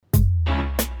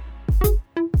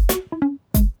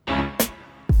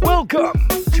Welcome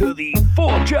to the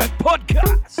Four Jack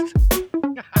Podcast.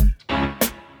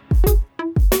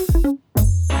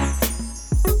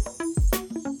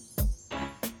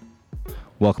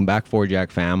 Welcome back, Four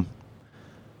Jack fam.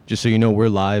 Just so you know, we're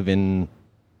live in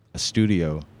a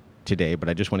studio today, but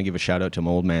I just want to give a shout out to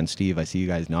my old man, Steve. I see you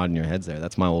guys nodding your heads there.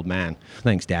 That's my old man.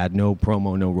 Thanks, Dad. No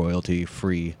promo, no royalty.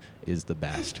 Free is the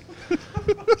best.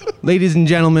 Ladies and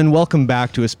gentlemen, welcome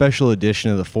back to a special edition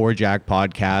of the Four Jack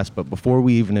Podcast. But before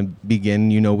we even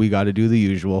begin, you know we got to do the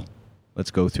usual.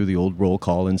 Let's go through the old roll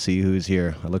call and see who's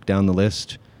here. I look down the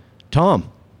list.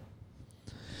 Tom.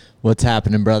 What's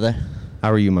happening, brother?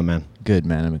 How are you, my man? Good,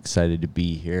 man. I'm excited to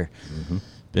be here.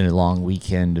 Been a long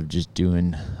weekend of just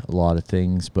doing a lot of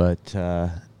things, but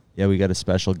yeah, we got a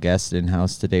special guest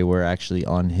in-house today. We're actually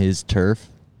on his turf,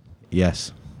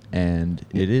 Yes. and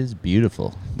it is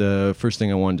beautiful. The first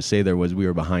thing I wanted to say there was we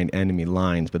were behind enemy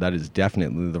lines, but that is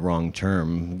definitely the wrong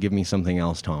term. Give me something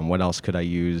else, Tom. What else could I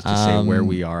use to say where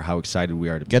we are, how excited we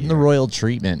are to Getting be the here? royal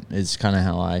treatment is kind of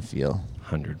how I feel.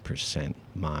 100%,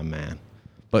 my man.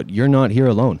 But you're not here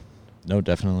alone. No,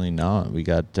 definitely not. We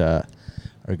got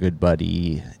our good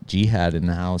buddy Jihad in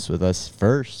the house with us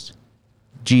first.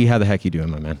 G, how the heck you doing,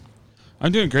 my man?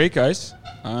 I'm doing great, guys.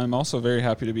 I'm also very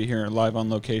happy to be here live on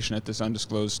location at this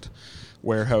undisclosed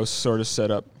warehouse sort of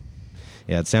setup.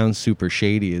 Yeah, it sounds super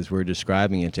shady as we're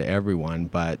describing it to everyone,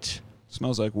 but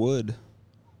Smells like wood.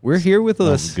 we're here with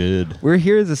Smells good. We're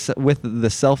here with the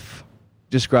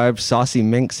self-described saucy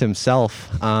minx himself.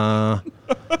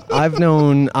 I've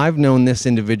known this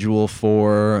individual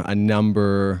for a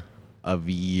number of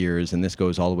years, and this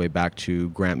goes all the way back to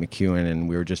Grant McEwen, and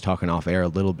we were just talking off air a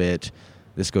little bit.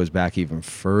 This goes back even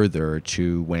further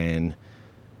to when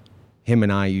him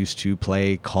and I used to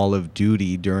play Call of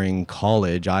Duty during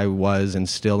college. I was and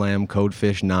still am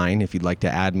Codefish9, if you'd like to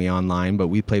add me online, but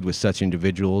we played with such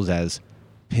individuals as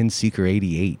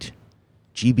Pinseeker88,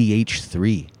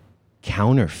 GBH3,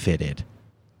 Counterfeited.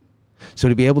 So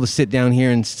to be able to sit down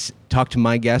here and talk to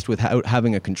my guest without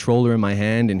having a controller in my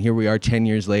hand, and here we are 10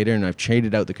 years later, and I've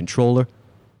traded out the controller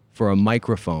for a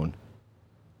microphone,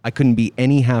 I couldn't be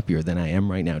any happier than I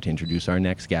am right now to introduce our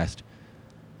next guest.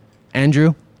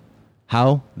 Andrew,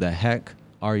 how the heck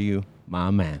are you, my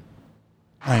man?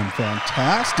 I am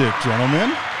fantastic,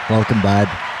 gentlemen. Welcome, bud.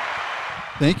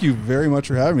 Thank you very much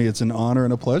for having me. It's an honor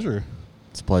and a pleasure.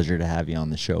 It's a pleasure to have you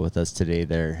on the show with us today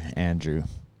there, Andrew,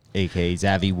 a.k.a.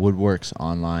 Zavy Woodworks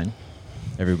online.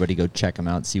 Everybody go check him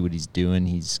out, see what he's doing.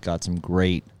 He's got some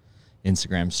great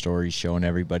Instagram stories showing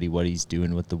everybody what he's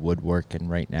doing with the woodwork. And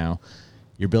right now,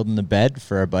 you're building the bed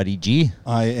for our buddy G.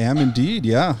 I am indeed,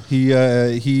 yeah.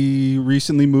 He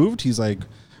recently moved. He's like,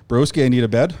 broski, I need a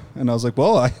bed. And I was like,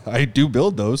 well, I do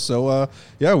build those. So,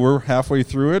 yeah, we're halfway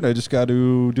through it. I just got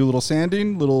to do a little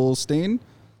sanding, little stain,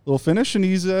 little finish, and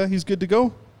he's good to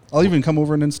go. I'll even come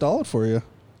over and install it for you.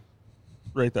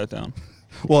 Write that down.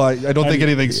 Well, I don't think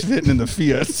anything's fitting in the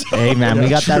Fiat. So. Hey, man, we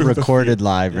got that True, the recorded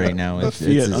live right now. The It's Fiat,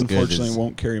 as good unfortunately, as-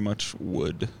 won't carry much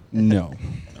wood. No.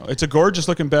 No, it's a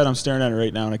gorgeous-looking bed. I'm staring at it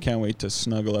right now, and I can't wait to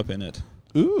snuggle up in it.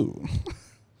 Ooh.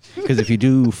 Because if you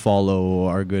do follow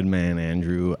our good man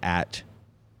Andrew at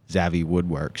Zavy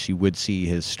Woodworks, you would see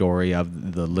his story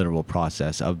of the literal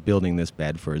process of building this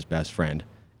bed for his best friend.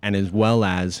 And as well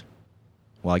as,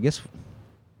 well, I guess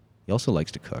he also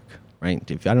likes to cook, right?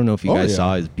 I don't know if you guys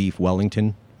saw his beef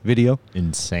Wellington video,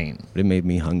 insane. but it made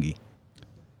me hungry.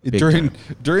 During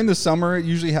the summer, it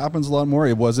usually happens a lot more.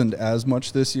 It wasn't as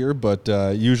much this year, but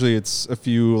usually it's a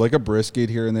few, like a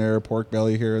brisket here and there, pork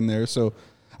belly here and there. So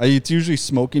it's usually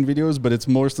smoking videos, but it's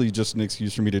mostly just an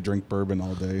excuse for me to drink bourbon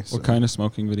all day. So. What kind of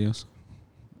smoking videos?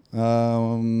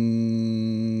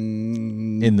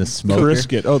 In the smoker.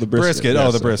 Brisket. Oh, the brisket. Oh,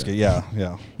 Yes, the okay. brisket. Yeah,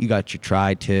 yeah. You got your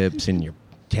tri-tips and your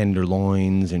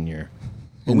tenderloins and your...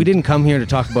 But we didn't come here to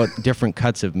talk about different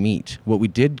cuts of meat. What we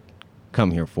did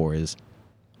come here for is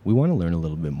we want to learn a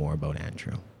little bit more about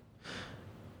Andrew.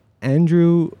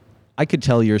 Andrew, I could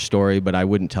tell your story, but I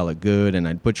wouldn't tell it good, and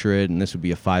I'd butcher it, and this would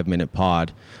be a 5-minute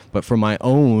pod. But for my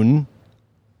own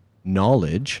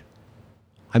knowledge,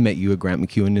 I met you at Grant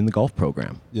McEwen in the golf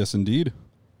program. Yes, indeed.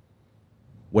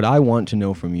 What I want to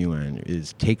know from you, Andrew,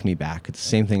 is take me back. It's the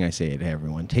same thing I say to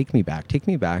everyone. Take me back. Take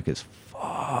me back as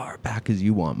far back as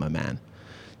you want, my man.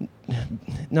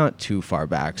 Not too far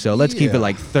back. So let's keep it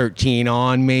like 13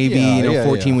 on, maybe, Yeah,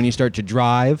 14 when you start to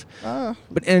drive.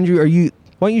 But Andrew,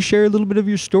 why don't you share a little bit of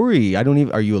your story?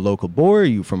 Are you a local boy? Are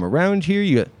you from around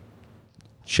here?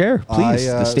 Share, please.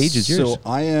 The stage is yours. So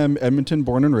I am Edmonton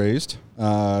born and raised.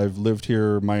 I've lived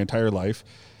here my entire life.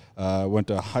 Went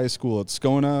to high school at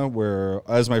Scona, where,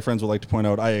 as my friends would like to point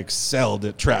out, I excelled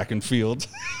at track and field.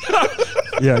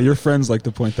 Yeah, your friends like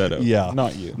to point that out. Yeah.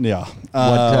 Not you. Yeah.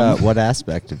 What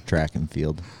aspect of track and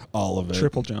field? All of it.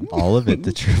 Triple jump. All of it.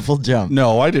 The triple jump.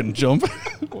 No, I didn't jump.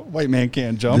 White man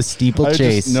can't jump. The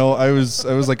steeplechase. No, I was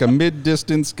like a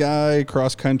mid-distance guy,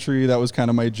 cross country. That was kind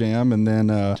of my jam. And then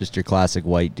Just your classic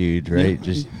white dude, right?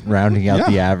 Just rounding out Yeah.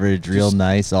 the average, real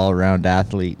nice, all-around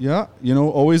athlete. yeah,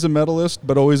 always a medalist,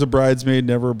 but always a bridesmaid,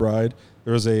 never a bride.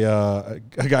 There was a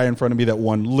guy in front of me that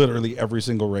won literally every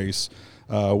single race.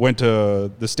 Went to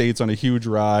the States on a huge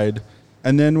ride.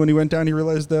 And then when he went down, he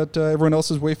realized that everyone else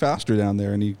is way faster down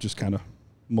there, and he just kind of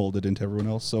molded into everyone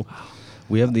else. So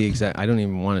We have the exact, I don't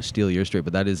even want to steal your story,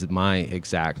 but that is my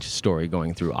exact story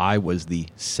going through. I was the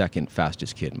second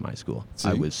fastest kid in my school.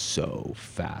 I was so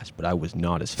fast, but I was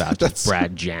not as fast as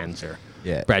Brad Janzer.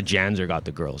 Yeah. Brad Janzer got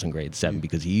the girls in grade 7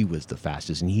 because he was the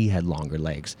fastest and he had longer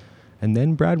legs. And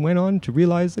then Brad went on to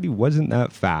realize that he wasn't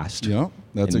that fast. Yeah,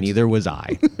 that's and neither was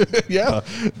I. yeah,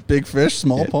 big fish,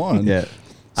 small pond. Yeah.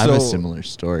 I have a So- similar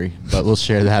story, but we'll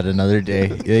share that another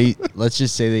day. Let's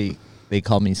just say they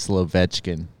call me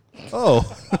Slovechkin Oh,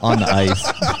 on the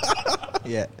ice.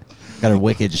 Yeah. Got a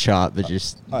wicked shot, but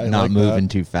just I not like moving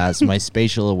that. too fast. My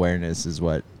spatial awareness is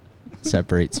what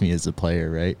separates me as a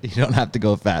player, right? You don't have to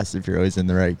go fast if you're always in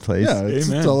the right place. yeah, it's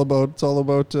Amen. all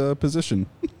about position.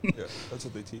 Yeah, that's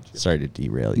what they teach you. Sorry to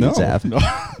derail you, No, Zav. no.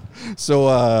 So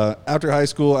after high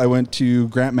school, I went to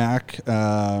Grant Mac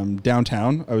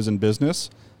downtown. I was in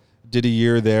business. Did a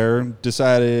year there.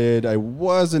 Decided I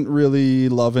wasn't really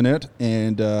loving it,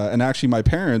 and actually my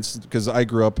parents, because I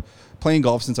grew up playing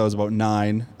golf since I was about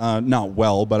 9. Not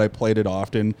well, but I played it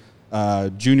often.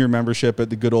 Junior membership at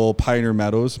the good old Pioneer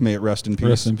Meadows. May it rest in peace.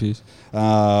 Rest in peace.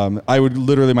 I would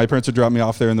literally, my parents would drop me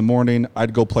off there in the morning.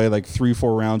 I'd go play like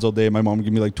 3-4 rounds all day. My mom would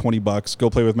give me like $20. Go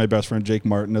play with my best friend Jake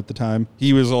Martin at the time.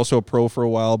 He was also a pro for a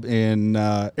while in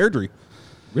Airdrie.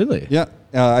 Really? Yeah.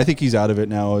 I think he's out of it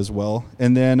now as well.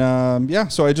 And then,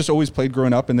 so I just always played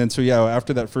growing up. And then,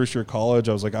 after that first year of college,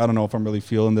 I was like, I don't know if I'm really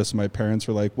feeling this. And my parents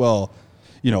were like, well,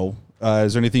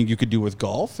 is there anything you could do with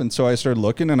golf? And so I started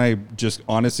looking, and I just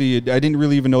honestly, I didn't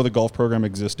really even know the golf program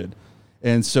existed.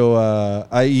 And so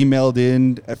I emailed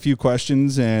in a few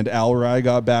questions, and Al Rye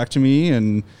got back to me,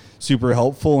 and super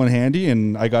helpful and handy.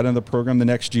 And I got into the program the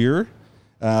next year.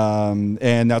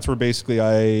 And that's where basically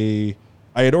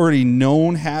I had already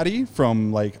known Hattie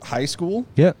from like high school.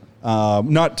 Yeah.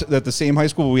 Not at the same high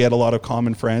school, but we had a lot of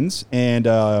common friends, and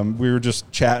we were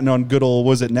just chatting on good old,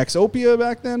 was it Nexopia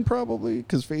back then, probably,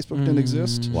 because Facebook didn't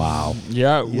exist. Wow.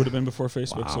 Yeah, it would have been before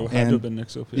Facebook, so it had to have been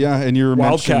Nexopia. Yeah, and you were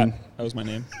Wildcat. mentioning That was my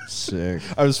name. Sick.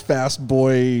 I was Fast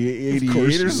Boy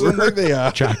 88 or something like that.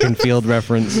 Yeah. Track and field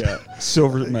reference. Yeah.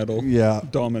 Silver medal. Yeah.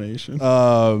 Domination.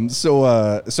 So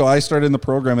I started in the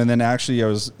program, and then actually I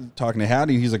was talking to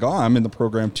Hattie, and he's like, oh, I'm in the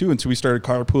program too. And so we started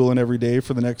carpooling every day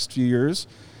for the next few years.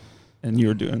 And you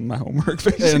were doing my homework,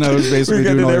 basically. And I was basically We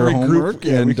could doing get all in your every homework. Group,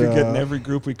 yeah, we and, could get in every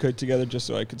group we could together just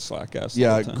so I could slack ass. the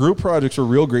yeah, whole time. group projects were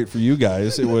real great for you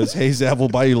guys. It was, hey, Zav, we'll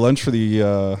buy you lunch for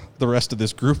the rest of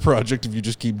this group project if you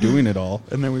just keep doing it all.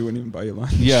 And then we wouldn't even buy you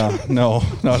lunch. Yeah, no,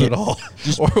 not at all.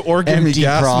 Or give me Empty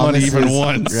gas money even promises,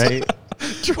 once.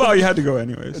 right? Well, you had to go I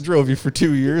anyways. drove you for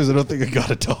 2 years. I don't think I got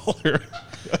 $1.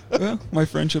 Well, my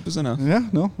friendship is enough. Yeah,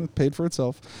 no, it paid for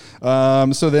itself. So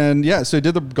I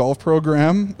did the golf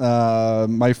program.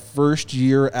 My first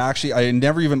year, actually, I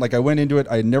went into it,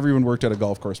 I had never even worked at a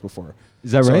golf course before.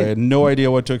 Is that So right? I had no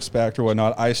idea what to expect or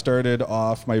whatnot. I started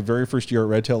off my very first year at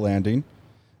Red Tail Landing,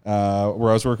 where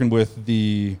I was working with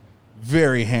the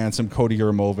very handsome Cody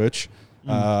Yermovich,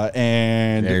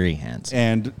 and Very handsome.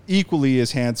 and equally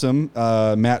as handsome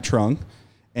Matt Trung.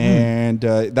 And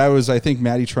that was, I think,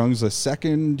 Matty Trung's the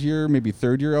second year, maybe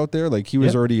third year out there. Like, he was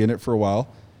Yep. already in it for a while.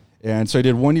 And so I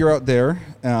did 1 year out there.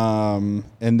 And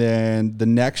then the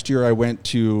next year I went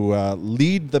to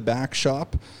lead the back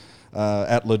shop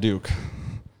at Leduc.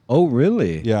 Oh,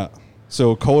 really? Yeah.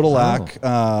 So Kodalak,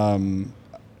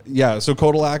 so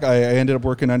Kodalak, I ended up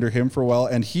working under him for a while.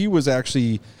 And he was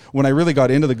actually, when I really got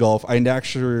into the golf, I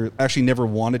actually never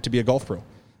wanted to be a golf pro.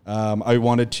 I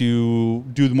wanted to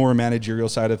do the more managerial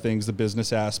side of things, the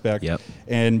business aspect. Yep.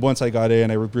 And once I got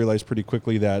in, I realized pretty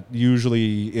quickly that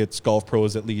usually it's golf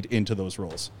pros that lead into those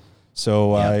roles.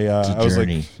 So Yep, it's a I was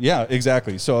journey. like, yeah,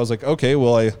 exactly. So I was like, okay,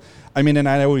 well, and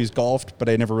I always golfed, but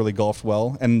I never really golfed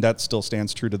well. And that still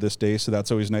stands true to this day. So that's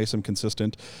always nice. I'm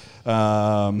consistent.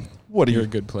 What do You're you, a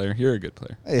good player. You're a good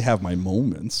player. I have my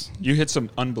moments. You hit some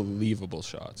unbelievable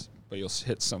shots, but you'll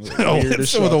hit some of the I'll hit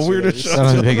weirdest some of the shots weirdest you've shots. Some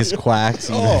of the biggest quacks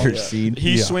you've ever seen.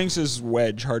 He Yeah. swings his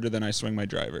wedge harder than I swing my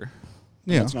driver.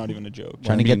 Yeah. It's not even a joke.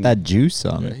 Trying to I get mean, that juice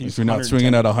on Yeah, it. he's If you're not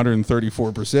swinging at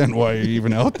 134%, why are you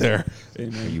even out there? Are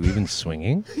you even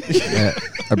swinging? Yeah.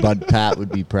 Our bud Pat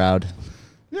would be proud.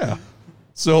 Yeah.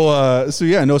 So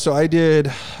I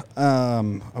did,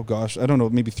 oh gosh, I don't know,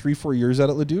 maybe 3-4 years out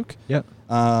at Leduc. Yeah.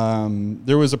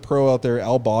 There was a pro out there,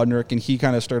 Al Bodnarick, and he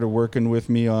kind of started working with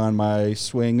me on my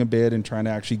swing a bit and trying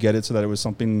to actually get it so that it was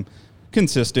something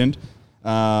consistent.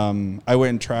 I went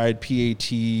and tried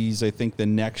PATs, I think, the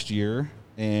next year,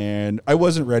 and I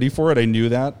wasn't ready for it. I knew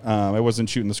that. I wasn't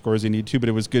shooting the scores I need to, but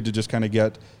it was good to just kind of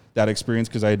get that experience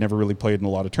because I had never really played in a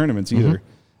lot of tournaments either.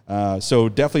 So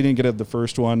definitely didn't get it the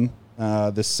first one.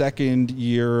 The second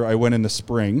year I went in the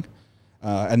spring,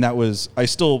 and that was, I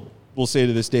still will say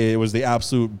to this day, it was the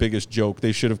absolute biggest joke.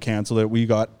 They should have canceled it. We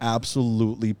got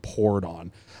absolutely poured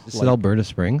on. This is Alberta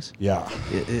Springs. Yeah.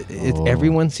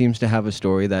 Everyone seems to have a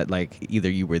story that, like, either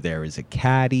you were there as a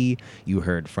caddy, you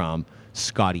heard from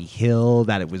Scotty Hill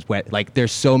that it was wet. Like,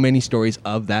 there's so many stories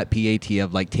of that PAT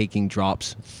of, like, taking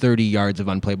drops 30 yards of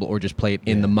unplayable or just play it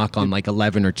in the muck on, like,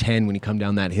 11 or 10 when you come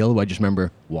down that hill. I just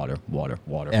remember water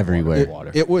Everywhere.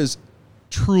 water. It was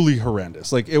truly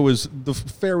horrendous. Like, it was, the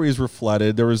fairways were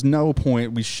flooded. There was no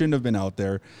point. We shouldn't have been out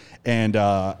there. And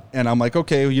I'm like,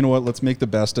 okay, you know what? Let's make the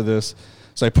best of this.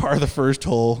 So I par the first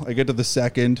hole. I get to the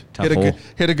second.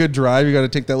 Hit a good drive. You got to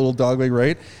take that little dogleg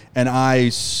right. And I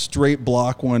straight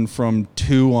block one from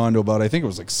 2 on to about, I think it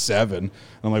was like 7.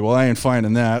 I'm like, well, I ain't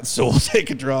finding that. So we'll take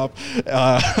a drop.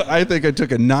 I think I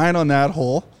took a 9 on that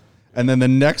hole. And then the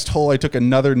next hole, I took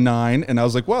another 9, and I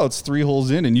was like, "Wow, it's 3 holes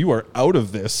in, and you are out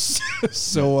of this."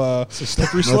 So It's a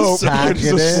slippery slope. pack It's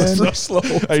it a in. slippery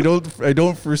slope. I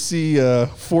don't foresee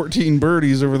 14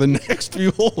 birdies over the next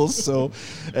few holes. So,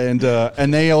 and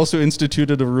they also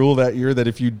instituted a rule that year that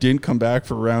if you didn't come back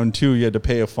for round 2, you had to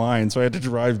pay a fine. So I had to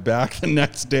drive back the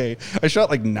next day. I shot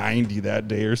like 90 that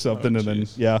day or something, and then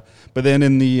But then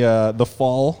in the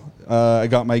fall. I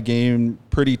got my game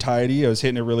pretty tidy. I was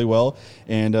hitting it really well,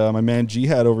 and my man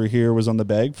Jihad over here was on the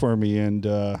bag for me, and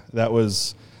that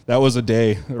was a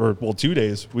day, or 2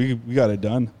 days. We got it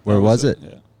done. Where was it?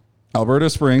 Yeah. Alberta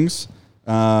Springs.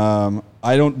 We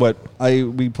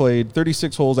played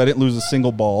 36 holes. I didn't lose a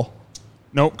single ball.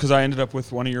 Nope, because I ended up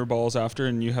with one of your balls after,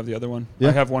 and you have the other one. Yeah.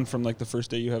 I have one from like the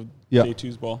first day. You have Yeah. day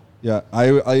 2's ball. Yeah,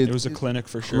 It was a clinic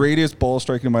for sure. greatest ball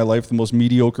striking in my life, the most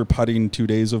mediocre putting 2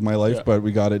 days of my life, Yeah. but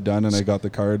we got it done, and I got the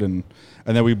card, and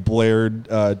then we blared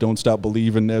 "Don't Stop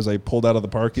Believin'" as I pulled out of the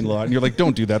parking lot, and you're like,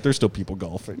 don't do that, there's still people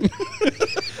golfing.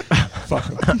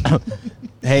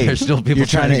 Hey, There's still people you're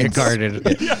trying to get ins- guarded.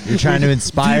 You're trying to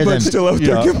inspire them. still out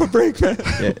there. Yeah. Give him a break, man.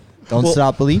 Yeah. Don't Well-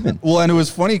 stop believing. Well, and it was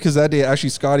funny because that day, actually,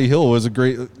 Scotty Hill was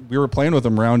we were playing with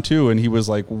him round 2, and he was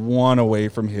like 1 away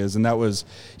from his, and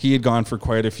he had gone for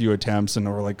quite a few attempts, and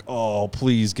we're like, oh,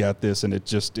 please get this, and it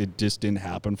just didn't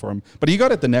happen for him. But he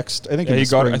got it the next, I think, Yeah, in he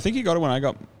the got it. spring. I think he got it when I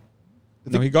got.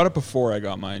 No, he got it before I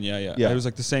got mine. Yeah. Yeah. It was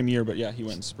like the same year, but yeah, he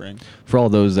went in spring. For all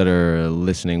those that are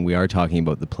listening, we are talking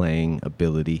about the playing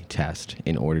ability test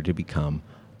in order to become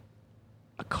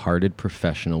a carded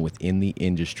professional within the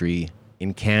industry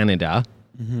in Canada.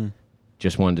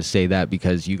 Just wanted to say that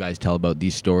because you guys tell about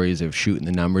these stories of shooting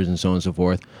the numbers and so on and so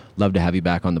forth. Love to have you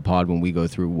back on the pod when we go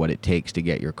through what it takes to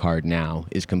get your card now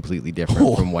is completely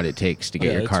different from what it takes to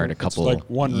get your card a couple It's like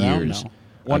one round years now.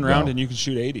 One ago. round and you can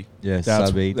shoot 80. Yeah, that's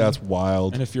sub 8. that's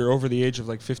wild. And if you're over the age of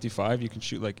like 55, you can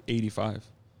shoot like 85.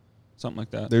 Something like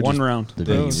that. They're One just- round. They're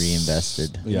being Pros.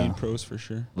 reinvested. They Yeah. need pros for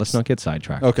sure. Let's not get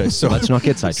sidetracked. Okay, so let's not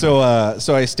get sidetracked.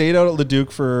 So I stayed out at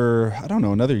Leduc for, I don't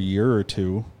know, another year or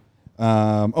 2.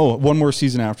 One more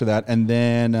season after that, and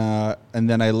then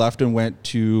I left and went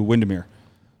to Windermere.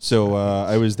 So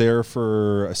I was there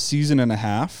for a season and a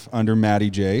half under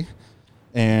Matty J.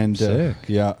 And Sick.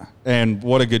 and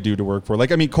what a good dude to work for.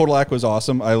 Like, I mean, Kodalak was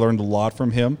awesome. I learned a lot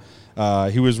from him.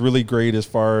 He was really great as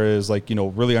far as, like, you know,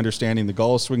 really understanding the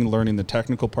golf swing, learning the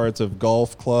technical parts of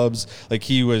golf clubs. Like,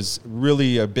 he was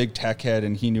really a big tech head,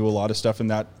 and he knew a lot of stuff, and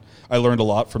that I learned a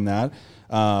lot from that.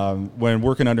 When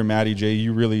working under Matty J,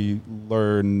 you really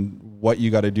learn what you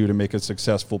got to do to make a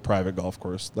successful private golf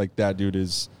course. Like, that dude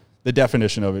is the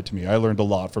definition of it to me. I learned a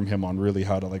lot from him on really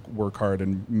how to, like, work hard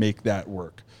and make that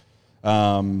work.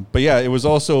 But yeah, it was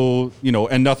also, you know,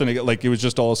 and nothing, like, it was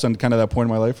just all of a sudden kind of that point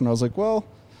in my life. And I was like, well,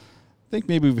 I think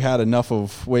maybe we've had enough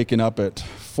of waking up at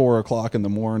 4 o'clock in the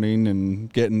morning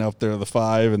and getting up there at the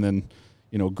 5 and then,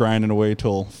 you know, grinding away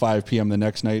till 5 p.m. the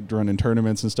next night running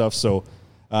tournaments and stuff. So,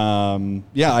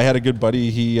 yeah, I had a good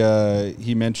buddy.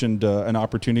 He mentioned an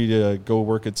opportunity to go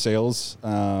work at sales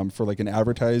for like an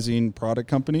advertising product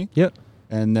company. Yep.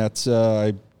 And that's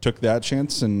I took that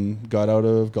chance and got out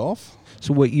of golf.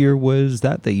 So what year was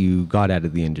that you got out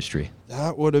of the industry?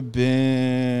 That would have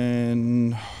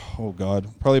been, oh God,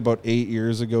 probably about 8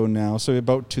 years ago now. So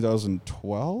about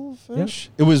 2012-ish.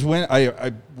 It was when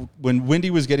when Windy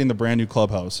was getting the brand new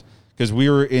clubhouse, because we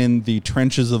were in the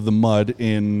trenches of the mud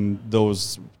in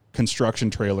those construction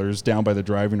trailers down by the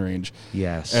driving range.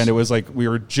 Yes. And it was like we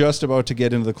were just about to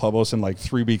get into the clubhouse, and like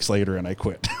 3 weeks later, and I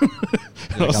quit.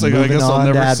 I was I'm like, I moving guess I'll on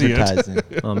to never see it. advertising.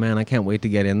 Oh man, I can't wait to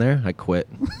get in there. I quit.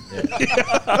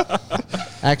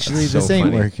 Actually, That's this so ain't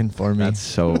funny. working for me. That's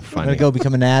so I'm funny. gonna go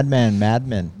become an ad man,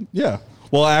 madman. Yeah.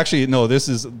 Well, actually, no. This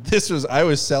was I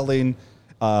was selling.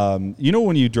 You know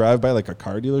when you drive by like a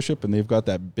car dealership and they've got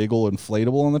that big old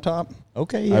inflatable on the top?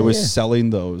 Okay, yeah, I was yeah. selling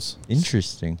those.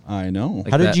 Interesting. I know.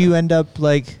 How did that. you end up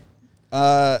like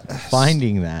Uh,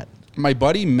 finding that? my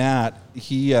buddy Matt,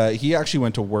 he actually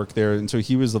went to work there, and so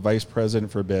he was the vice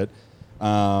president for a bit.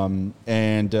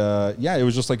 Yeah, it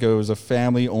was just like it was a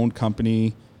family-owned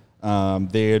company.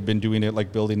 They had been doing it,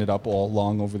 like building it up all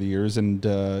along over the years, and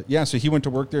yeah, so he went to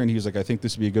work there, and he was like, "I think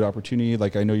this would be a good opportunity."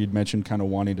 Like, I know you'd mentioned kind of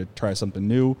wanting to try something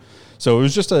new, so it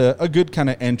was just a good kind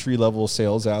of entry-level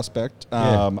sales aspect.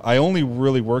 I only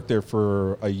really worked there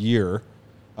for a year.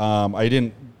 I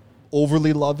didn't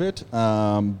overly love it,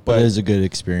 But it was a good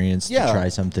experience Yeah. to try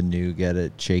something new, get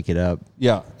it, shake it up.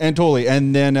 yeah, and totally,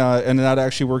 and then and that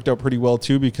actually worked out pretty well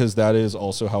too, because that is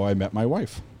also how I met my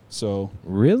wife. So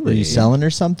Really? Were you selling her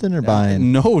something or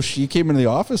buying? no, she came into the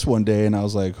office one day, and I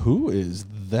was like, "Who is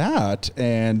that?"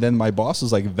 And then my boss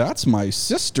was like, "That's my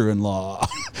sister-in-law."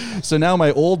 So now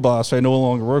my old boss, who I no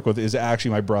longer work with, is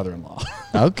actually my brother-in-law.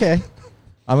 Okay.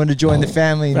 I'm going to join the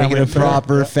family and make it a affair.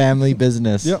 proper family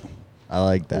business. Yep. I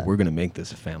like that. We're gonna make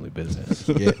this a family business.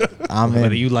 I'm Whether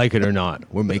in. you like it or not,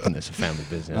 we're making this a family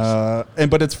business.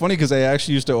 But it's funny because I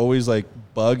actually used to always like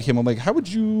bug him. I'm like, "How would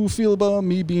you feel about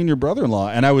me being your brother-in-law?"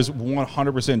 And I was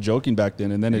 100% joking back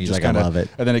then, and then it He's just like, "I kind of, love it."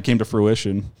 and then it came to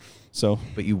fruition. So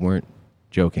But you weren't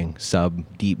joking.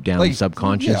 Deep down, Like,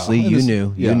 subconsciously, yeah, you this-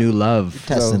 knew. yeah. You knew love.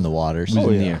 Testing the waters. was Oh,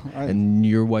 in the yeah. air. And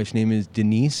your wife's name is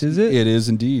Denise, is it? it is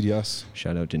indeed, yes.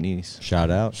 Shout out Denise.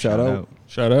 Shout out. Shout out.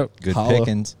 Shout out. Good Holla.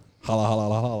 pickings. Holla, holla,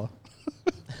 holla, holla.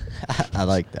 I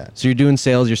like that. So you're doing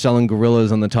sales. You're selling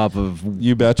gorillas on the top of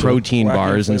You betcha. protein Wacky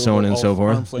bars and so on and so arm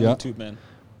forth. flailing Yeah. tube man.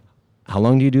 How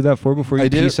long do you do that for before you I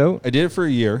did peace it, out? I did it for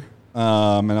a year.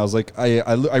 And I was like,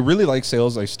 I really like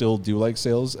sales. I still do like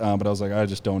sales. But I was like, I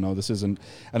just don't know. This isn't.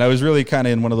 And I was really kind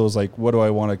of in one of those, like, what do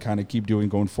I want to kind of keep doing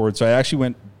going forward? So I actually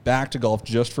went back to golf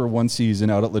just for one season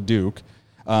out at Leduc.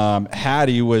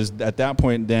 Hattie was at that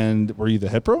point then, were you the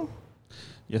head pro?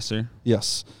 Yes, sir.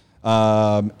 Yes.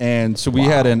 And so we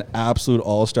had an absolute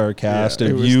all-star cast Yeah,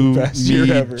 it of was you, the best year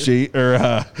me, ever.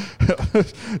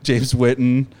 James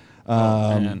Witten.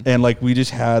 man. And like we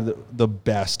just had the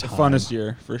best The time. funnest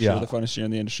year, for sure. Yeah. The funnest year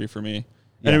in the industry for me.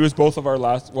 Yeah. And it was both of our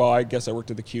last, well, I guess I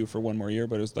worked at the Q for one more year,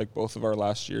 but it was like both of our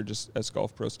last year just as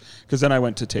golf pros. Because then I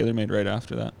went to TaylorMade right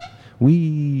after that.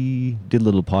 We did a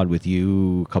little pod with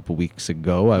you a couple weeks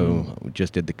ago. I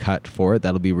just did the cut for it.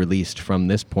 That'll be released from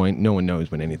this point. No one knows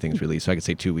when anything's released, so I could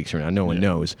say 2 weeks from now. No one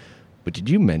knows. But did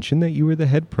you mention that you were the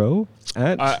head pro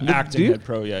at Acting Leduc? head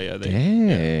pro, yeah.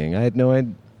 Dang, I had no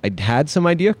idea. I had some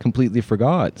idea, completely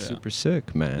forgot. Yeah. Super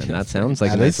sick, man. That sounds like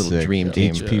a That nice is little sick. dream Yeah.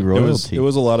 team. HP It royalty.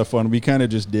 was a lot of fun. We kind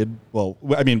of just did, well,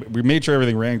 I mean, we made sure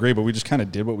everything ran great, but we just kind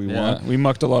of did what we want. We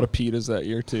mucked a lot of pitas that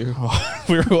year, too.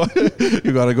 We were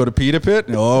you got to go to Pita Pit?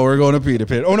 No, we're going to Pita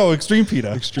Pit. Oh, no, Extreme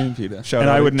Pita. Extreme pita. Shout and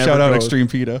out, I would never shout out go. Extreme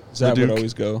Pita. Zach would Leduc.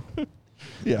 always go.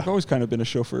 Yeah. You've always kind of been a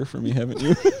chauffeur for me, haven't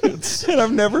you? And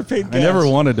I've never paid gas. I never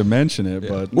wanted to mention it, Yeah.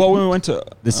 but Well, when we went to...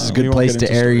 This is a we good won't place get to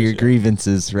into air stories your yet.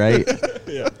 grievances, right?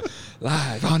 Yeah.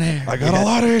 Live on air. I got a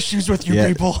lot of issues with you Yeah.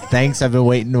 people. Thanks. I've been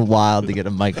waiting a while to get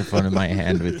a microphone in my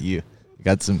hand with you.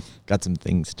 Got some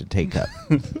things to take up.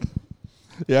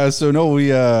 Yeah, so no,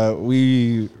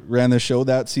 we ran the show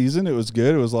that season. It was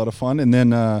good. It was a lot of fun, and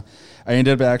then I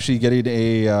ended up actually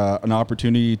getting an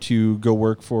opportunity to go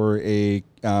work for a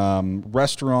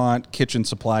restaurant kitchen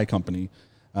supply company.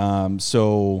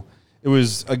 So it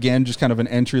was again just kind of an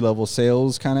entry level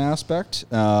sales kind of aspect,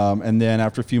 and then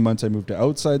after a few months, I moved to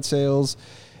outside sales.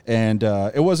 And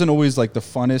it wasn't always like the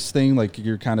funnest thing. Like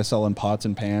you're kind of selling pots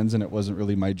and pans, and it wasn't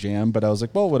really my jam. But I was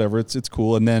like, well, whatever. It's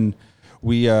cool. And then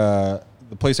we.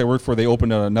 The place I worked for, they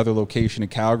opened another location in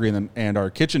Calgary, and our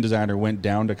kitchen designer went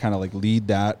down to kind of like lead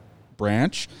that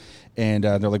branch. And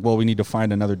they're like, well, we need to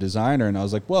find another designer. And I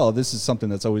was like, well, this is something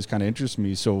that's always kind of interested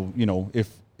me. So, you know, if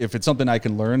it's something I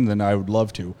can learn, then I would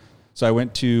love to. So I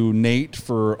went to Nate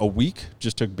for a week,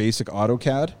 just took basic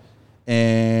AutoCAD.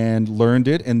 and learned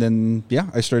it. And then,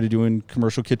 I started doing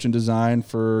commercial kitchen design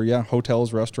for,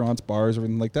 hotels, restaurants, bars,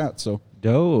 everything like that. So,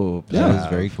 Dope. That was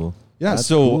very cool. yeah, That's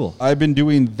so cool. I've been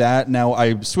doing that now.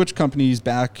 I switched companies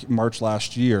back March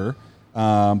last year.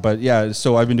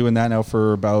 So I've been doing that now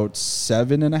for about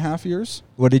 7.5 years.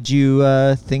 What did you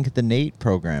think of the NATE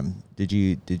program? Did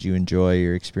you enjoy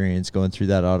your experience going through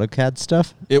that AutoCAD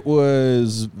stuff? It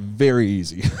was very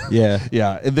easy. Yeah.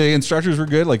 Yeah, the instructors were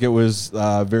good. Like, it was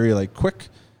very like quick.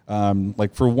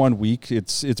 Like, for 1 week,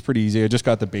 it's pretty easy. I just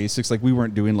got the basics. Like, we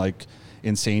weren't doing like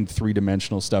insane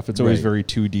 3-dimensional stuff. It's always Right. very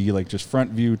 2D, like just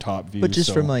front view, top view. But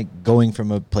just from like going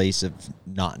from a place of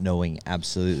not knowing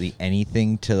absolutely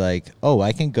anything to like, oh,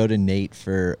 I can go to NATE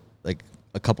for like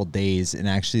a couple days and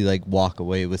actually like walk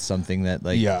away with something that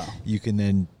like Yeah. you can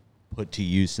then put to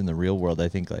use in the real world. I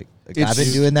think like It's- I've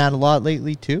been doing that a lot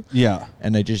lately too. yeah,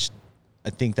 And I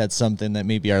think that's something that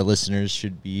maybe our listeners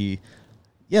should be,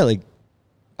 like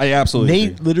I absolutely Nate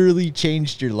agree. literally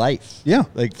changed your life. Yeah.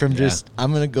 Like from Yeah. just,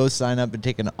 I'm going to go sign up and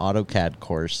take an AutoCAD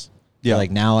course. Yeah.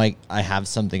 Like now I have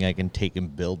something I can take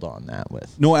and build on that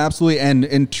with. No, absolutely.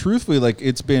 And truthfully, like,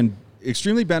 it's been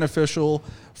extremely beneficial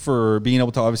for being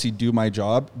able to obviously do my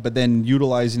job, but then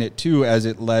utilizing it too as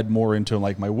it led more into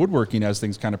like my woodworking as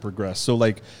things kind of progress. So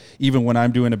like, even when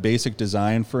I'm doing a basic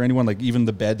design for anyone, like even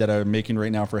the bed that I'm making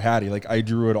right now for Hattie, like I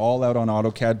drew it all out on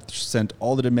AutoCAD, sent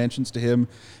all the dimensions to him,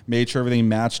 made sure everything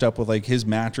matched up with like his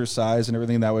mattress size and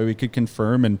everything. That way we could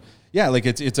confirm. And yeah, like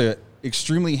it's a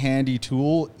extremely handy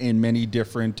tool in many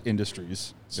different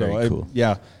industries. So Very cool.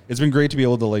 It's been great to be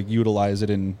able to like utilize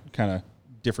it in kind of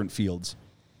different fields.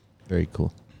 Very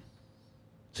cool.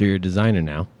 So you're a designer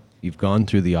now. You've gone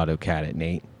through the AutoCAD at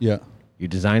NATE. Yeah. You're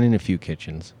designing a few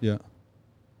kitchens. Yeah.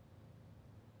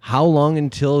 How long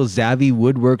until Zavvi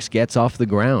Woodworks gets off the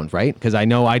ground, right? Because I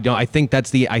think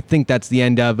that's the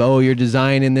end of, you're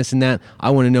designing this and that. I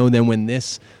want to know then when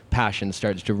this passion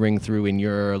starts to ring through in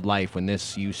your life, when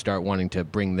you start wanting to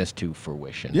bring this to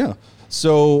fruition. Yeah.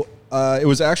 So it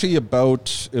was actually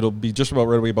it'll be just about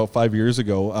right away, about 5 years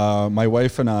ago. My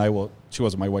wife and I, well, she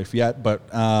wasn't my wife yet, but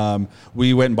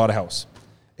we went and bought a house.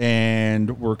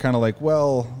 And we're kind of like,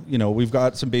 well, we've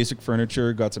got some basic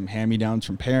furniture, got some hand-me-downs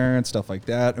from parents, stuff like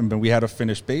that. And we had a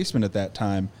finished basement at that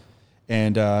time.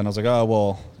 And I was like, oh,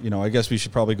 well, I guess we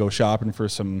should probably go shopping for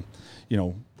some,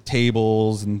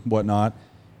 tables and whatnot.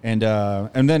 And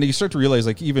then you start to realize,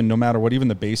 like, even no matter what, even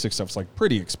the basic stuff's like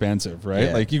pretty expensive, right?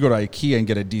 Yeah. Like, you go to IKEA and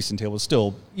get a decent table, it's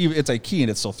IKEA and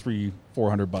it's still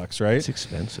 $300-400, right? It's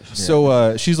expensive.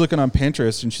 So she's looking on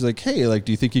Pinterest and she's like, hey, like,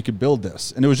 do you think you could build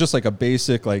this? And it was just like a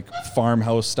basic like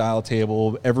farmhouse style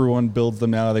table. Everyone builds them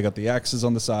now. They got the X's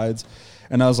on the sides.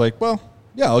 And I was like, well,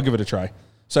 yeah, I'll give it a try.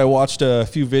 So I watched a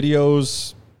few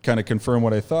videos, kind of confirm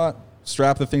what I thought,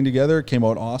 strapped the thing together. It came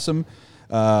out awesome.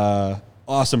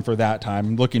 Awesome for that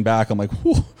time. Looking back, I'm like,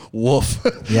 woof.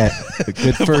 Yeah. A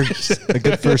good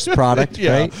first product,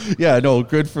 Yeah. right? Yeah, no,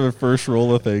 good for the first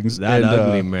roll of things. That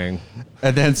ugly, man.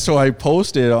 And then so I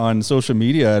posted on social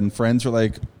media and friends were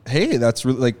like, hey, that's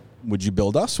really like, would you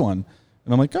build us one?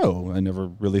 And I'm like, oh, I never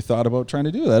really thought about trying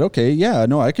to do that. Okay, yeah,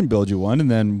 no, I can build you one.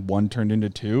 And then one turned into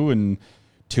two and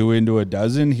two into a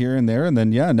dozen here and there. And then,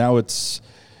 now it's,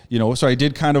 so I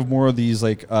did kind of more of these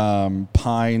like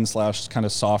pine / kind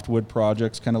of softwood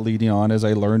projects kind of leading on as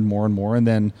I learned more and more. And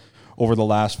then over the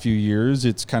last few years,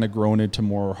 it's kind of grown into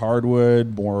more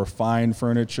hardwood, more fine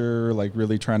furniture, like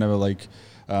really trying to like,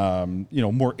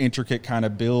 more intricate kind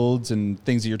of builds and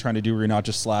things that you're trying to do where you're not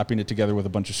just slapping it together with a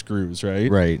bunch of screws,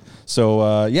 right? Right.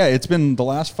 So, it's been the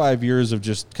last 5 years of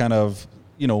just kind of,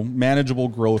 manageable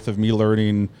growth of me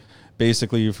learning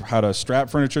basically how to strap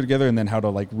furniture together and then how to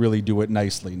like really do it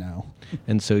nicely now.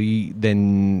 And so you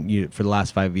for the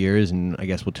last 5 years, and I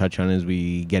guess we'll touch on as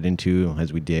we get into,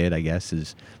 as we did, I guess,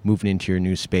 is moving into your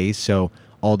new space. So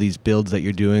all these builds that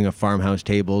you're doing of farmhouse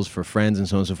tables for friends and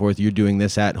so on and so forth, you're doing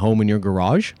this at home in your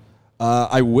garage?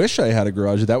 I wish I had a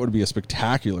garage. That would be a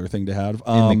spectacular thing to have.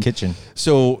 In the kitchen.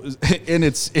 So in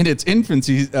its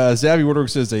infancy, Zavvi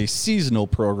Woodworks is a seasonal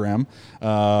program.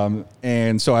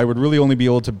 And so I would really only be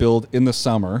able to build in the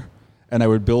summer. And I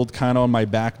would build kind of on my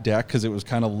back deck because it was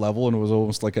kind of level and it was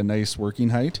almost like a nice working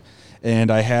height.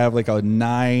 And I have like a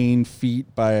 9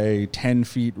 feet by 10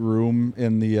 feet room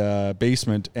in the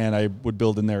basement, and I would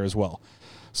build in there as well.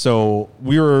 So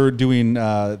we were doing,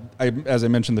 as I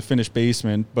mentioned, the finished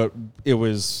basement, but it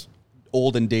was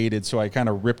old and dated, so I kind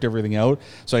of ripped everything out.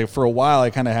 So for a while, I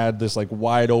kind of had this like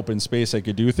wide open space I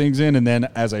could do things in. And then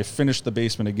as I finished the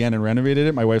basement again and renovated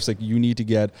it, my wife's like, you need to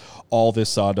get all this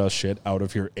sawdust shit out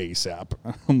of here ASAP.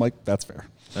 I'm like, that's fair.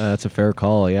 That's a fair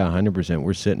call. Yeah, 100%.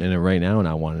 We're sitting in it right now, and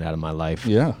I want it out of my life.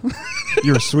 Yeah.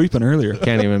 You were sweeping earlier.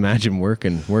 Can't even imagine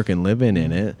working, living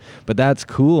in it. But that's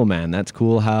cool, man. That's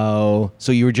cool how...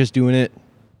 So you were just doing it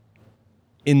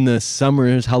in the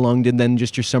summers. How long did then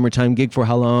just your summertime gig for?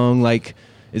 How long? Like,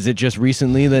 is it just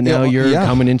recently that now you're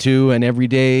coming into an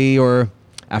everyday or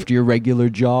after your regular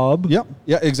job? Yep.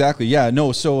 Yeah, exactly. Yeah,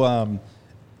 no, so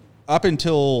up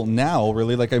until now,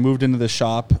 really, like I moved into the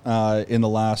shop in the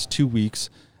last 2 weeks.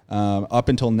 Up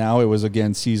until now, it was,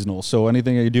 again, seasonal. So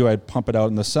anything I do, I'd pump it out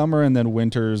in the summer, and then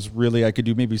winters, really, I could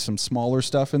do maybe some smaller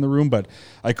stuff in the room, but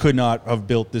I could not have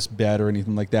built this bed or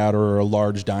anything like that or a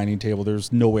large dining table.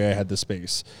 There's no way I had the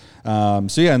space. So,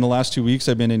 yeah, in the last 2 weeks,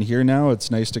 I've been in here now.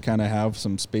 It's nice to kind of have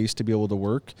some space to be able to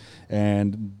work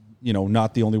and, you know,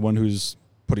 not the only one who's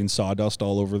putting sawdust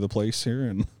all over the place here.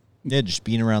 And yeah, just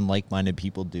being around like-minded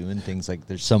people doing things. Like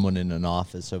there's someone in an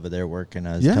office over there working.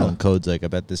 I was telling Codes, like, I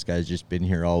bet this guy's just been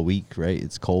here all week, right?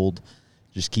 It's cold.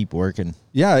 Just keep working.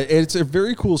 Yeah, it's a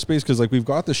very cool space because, like, we've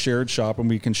got the shared shop and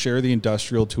we can share the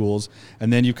industrial tools.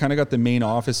 And then you've kind of got the main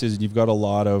offices and you've got a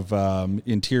lot of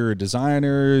interior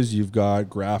designers. You've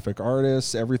got graphic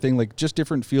artists, everything, like just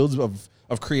different fields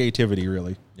of creativity,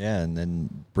 really. Yeah, and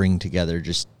then bring together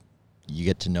just... You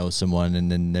get to know someone,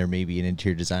 and then there may be an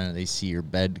interior designer. They see your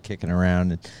bed kicking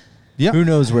around, and who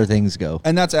knows where things go.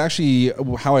 And that's actually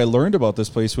how I learned about this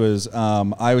place was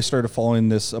I started following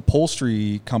this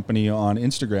upholstery company on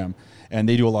Instagram, and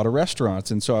they do a lot of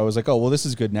restaurants. And so I was like, oh, well, this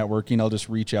is good networking. I'll just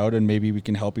reach out, and maybe we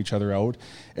can help each other out.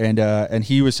 And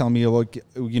he was telling me, look,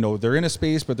 you know, they're in a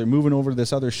space, but they're moving over to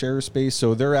this other share space.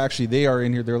 So they are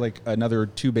in here. They're like another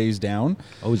 2 bays down.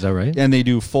 Oh, is that right? And they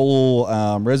do full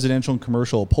residential and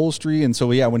commercial upholstery. And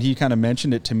so, yeah, when he kind of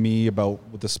mentioned it to me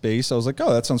about the space, I was like,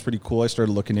 oh, that sounds pretty cool. I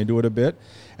started looking into it a bit.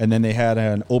 And then they had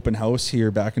an open house here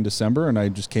back in December, and I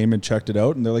just came and checked it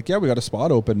out. And they're like, yeah, we got a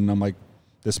spot open. And I'm like,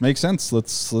 this makes sense.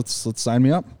 Let's sign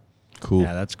me up. Cool.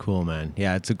 Yeah, that's cool, man.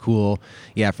 Yeah, it's a cool.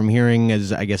 Yeah, from hearing,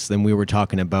 as I guess then we were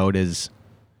talking about, is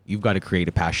you've got to create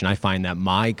a passion. I find that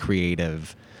my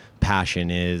creative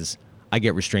passion is I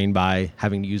get restrained by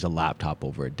having to use a laptop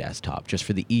over a desktop just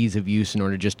for the ease of use in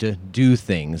order just to do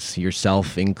things,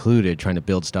 yourself included, trying to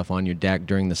build stuff on your deck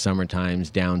during the summer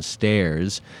times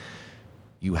downstairs.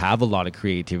 You have a lot of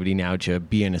creativity now to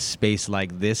be in a space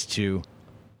like this to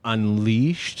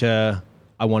unleash, to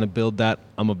I want to build that.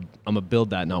 I'm a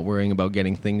build that, not worrying about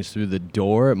getting things through the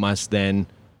door. It must then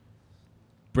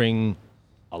bring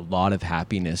a lot of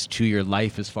happiness to your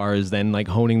life as far as then like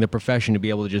honing the profession to be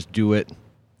able to just do it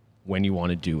when you want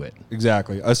to do it.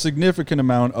 Exactly. A significant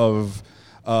amount of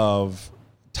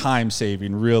time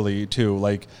saving, really, too.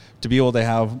 Like to be able to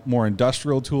have more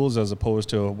industrial tools as opposed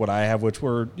to what I have, which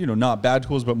were, you know, not bad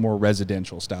tools, but more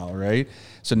residential style, right?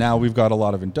 So now we've got a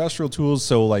lot of industrial tools.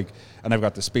 So like, and I've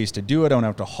got the space to do it. I don't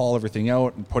have to haul everything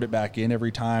out and put it back in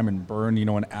every time and burn, you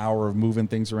know, an hour of moving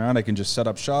things around. I can just set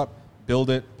up shop, build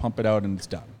it, pump it out, and it's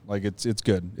done. Like it's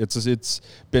good. It's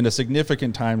been a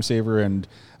significant time saver, and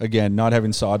again, not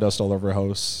having sawdust all over our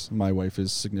house, my wife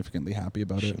is significantly happy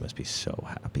about it. She must be so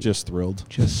happy. Just thrilled.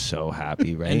 Just so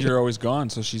happy, right? And you're always gone,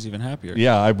 so she's even happier.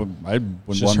 Yeah, I wouldn't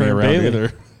Just want me her and around Bailey.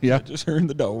 either. Yeah, Just her and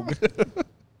the dog.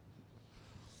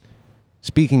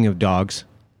 Speaking of dogs,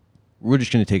 we're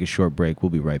just going to take a short break. We'll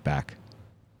be right back.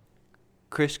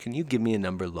 Chris, can you give me a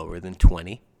number lower than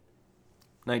 20?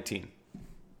 19.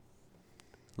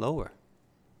 Lower.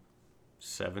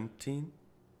 17.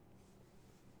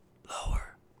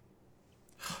 Lower.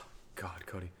 God,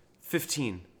 Cody.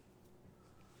 15.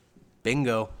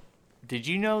 Bingo. Did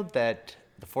you know that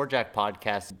the Four Jack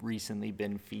podcast recently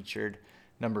been featured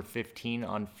number 15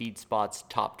 on FeedSpot's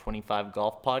top 25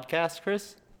 golf podcast,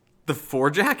 Chris? The Four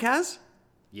Jack has?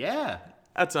 Yeah.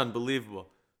 That's unbelievable.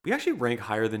 We actually rank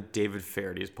higher than David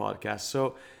Faraday's podcast.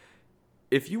 So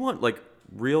if you want like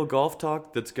real golf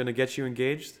talk that's going to get you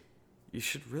engaged, you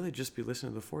should really just be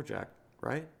listening to the Four Jack,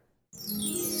 right?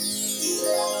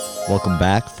 Welcome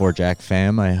back, Four Jack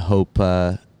fam. I hope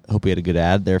we had a good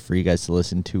ad there for you guys to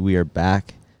listen to. We are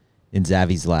back in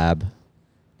Zavi's lab,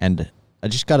 and I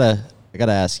gotta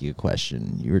ask you a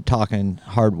question. You were talking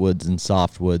hardwoods and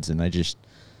softwoods, and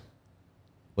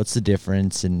what's the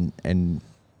difference, and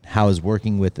how is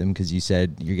working with them? Because you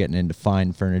said you're getting into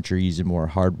fine furniture, using more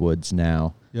hardwoods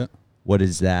now. yeah. What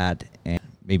is that? And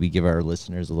maybe give our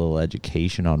listeners a little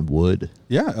education on wood.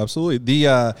 Yeah, absolutely.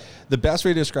 The best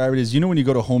way to describe it is, when you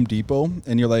go to Home Depot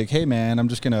and you're like, hey man, I'm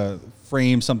just gonna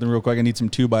frame something real quick. I need some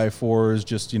 2x4s,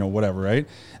 just whatever, right?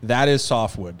 That is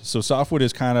softwood. So softwood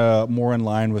is kind of more in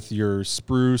line with your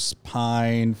spruce,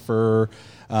 pine, fir.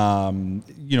 A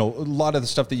lot of the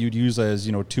stuff that you'd use as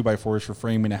 2x4s for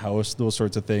framing a house, those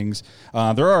sorts of things.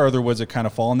 There are other woods that kind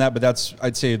of fall in that, but that's,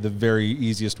 I'd say, the very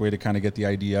easiest way to kind of get the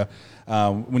idea.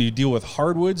 When you deal with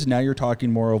hardwoods, now you're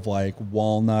talking more of like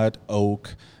walnut,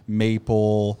 oak,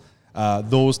 maple,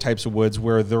 those types of woods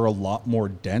where they're a lot more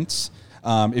dense.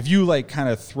 If you like kind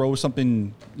of throw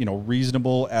something,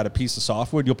 reasonable at a piece of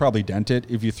softwood, you'll probably dent it.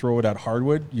 If you throw it at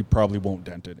hardwood, you probably won't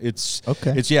dent it. It's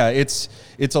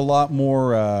a lot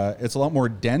more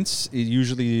dense.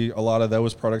 Usually a lot of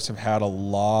those products have had a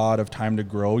lot of time to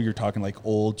grow. You're talking like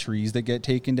old trees that get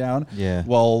taken down. Yeah.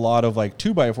 While a lot of like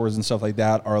 2x4s and stuff like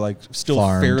that are like still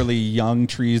Farmed. fairly young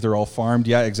trees. They're all farmed.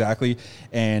 Yeah, exactly.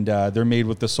 And they're made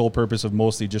with the sole purpose of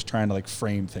mostly just trying to like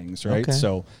frame things, right? Okay.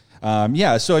 So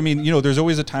there's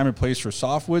always a time and place for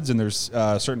softwoods, and there's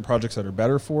certain projects that are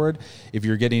better for it. If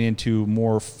you're getting into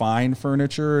more fine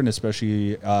furniture, and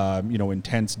especially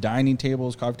intense dining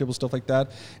tables, coffee tables, stuff like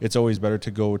that, it's always better to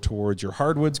go towards your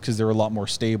hardwoods because they're a lot more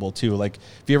stable too. Like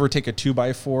if you ever take a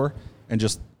 2x4 and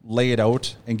just lay it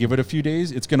out and give it a few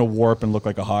days, it's going to warp and look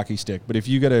like a hockey stick. But if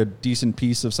you get a decent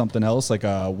piece of something else, like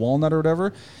a walnut or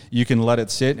whatever, you can let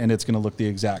it sit and it's going to look the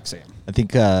exact same.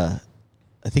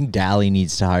 I think Dally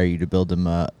needs to hire you to build him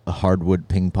a hardwood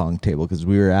ping pong table, because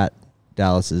we were at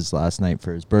Dallas's last night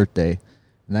for his birthday,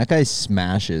 and that guy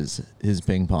smashes his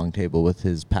ping pong table with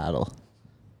his paddle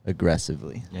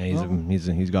aggressively. Yeah, he's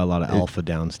got a lot of alpha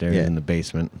downstairs in the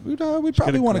basement. We'd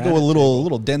probably want to go a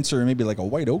little denser, maybe like a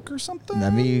white oak or something.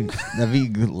 That'd be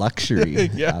luxury.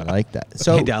 Yeah. I like that.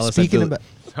 So Hey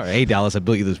Dallas, I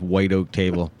built you this white oak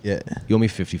table. Yeah. You owe me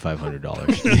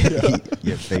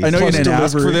 $5,500. I know you Post didn't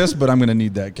ask for delivery. this, but I'm going to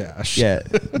need that cash. Yeah.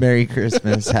 Merry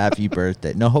Christmas. Happy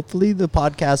birthday. No, hopefully the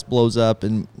podcast blows up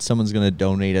and someone's going to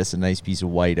donate us a nice piece of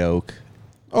white oak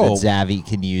that Zavi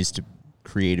can use to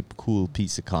create a cool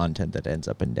piece of content that ends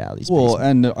up in Dally's Well,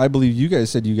 basement. and I believe you guys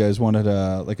said you guys wanted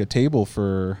a table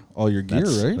for all your gear,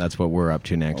 right? That's what we're up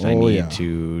to next. I need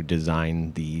to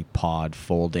design the pod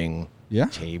folding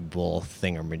table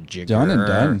thingamajigger. Done and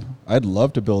done. I'd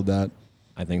love to build that.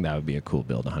 I think that would be a cool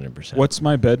build, 100%. What's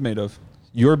my bed made of?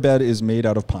 Your bed is made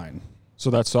out of pine. So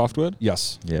that's softwood?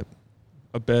 Yes. Yep.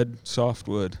 A bed,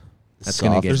 softwood. That's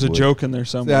gonna get. There's a joke in there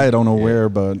somewhere. Yeah, I don't know where,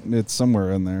 but it's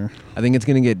somewhere in there. I think it's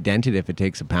gonna get dented if it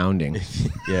takes a pounding.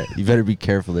 Yeah, you better be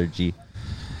careful there, G.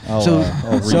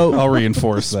 I'll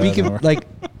reinforce that. Speaking more. of, like,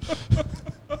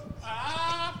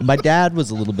 my dad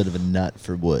was a little bit of a nut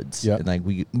for woods. Yep. And like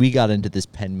we got into this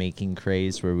pen making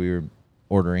craze where we were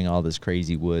ordering all this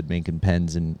crazy wood, making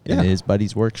pens in his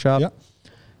buddy's workshop. Yep.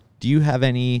 Do you have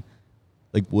any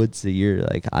like woods that you're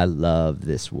like, I love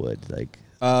this wood? Like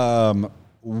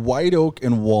white oak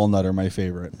and walnut are my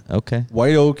favorite. Okay.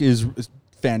 White oak is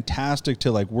fantastic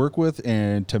to like work with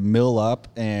and to mill up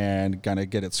and kind of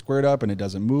get it squared up, and it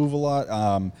doesn't move a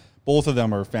lot. Both of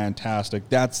them are fantastic.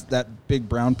 That big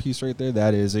brown piece right there,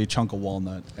 that is a chunk of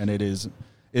walnut, and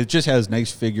it just has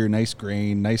nice figure, nice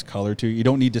grain, nice color to it. You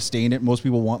don't need to stain it. Most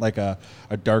people want like a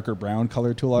darker brown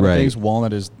color to a lot of things.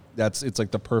 Walnut it's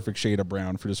like the perfect shade of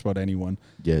brown for just about anyone.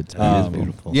 Yeah, it is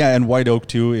beautiful. Yeah, and white oak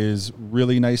too is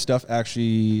really nice stuff.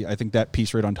 Actually, I think that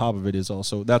piece right on top of it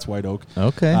that's white oak.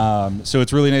 Okay. So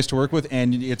it's really nice to work with,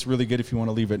 and it's really good if you want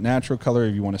to leave it natural color,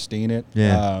 if you want to stain it.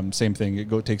 Yeah. Same thing.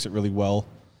 It takes it really well.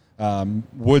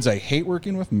 Woods I hate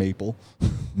working with, maple.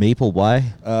 Maple,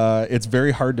 why? It's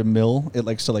very hard to mill. It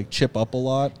likes to like chip up a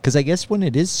lot. Because I guess when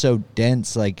it is so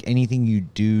dense, like anything you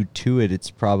do to it, it's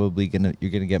probably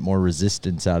you're gonna get more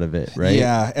resistance out of it, right?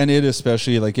 Yeah, and it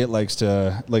especially like it likes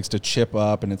to chip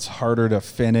up, and it's harder to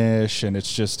finish, and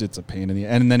it's a pain in the.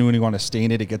 And then when you want to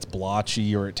stain it, it gets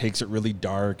blotchy or it takes it really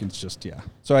dark. It's just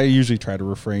So I usually try to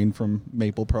refrain from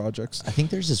maple projects. I think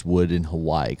there's this wood in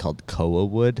Hawaii called koa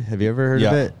wood. Have you ever heard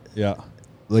of it? Yeah.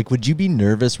 Like, would you be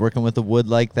nervous working with a wood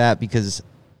like that? Because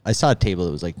I saw a table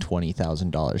that was like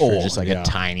 $20,000 for just like a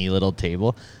tiny little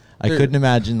table. I couldn't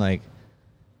imagine like.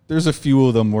 There's a few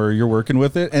of them where you're working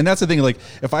with it, and that's the thing. Like,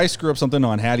 if I screw up something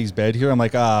on Hattie's bed here, I'm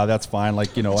like, that's fine. Like,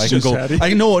 I can just go. Hattie?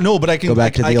 I know, but I can Go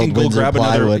back to the I old can go Windsor grab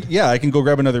another. plywood. Yeah, I can go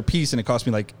grab another piece, and it costs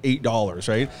me like $8,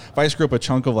 right? If I screw up a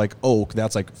chunk of like oak,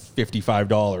 that's like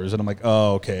 $55, and I'm like,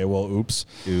 oh, okay, well, oops.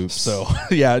 So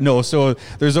So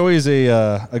there's always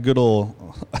a good old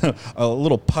a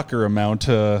little pucker amount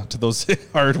to those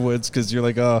hardwoods, because you're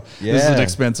like, this is an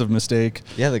expensive mistake.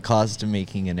 Yeah, the cost of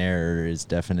making an error is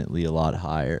definitely a lot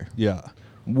higher. Yeah.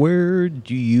 Where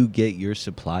do you get your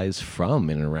supplies from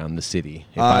in and around the city?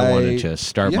 If I wanted to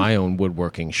start my own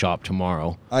woodworking shop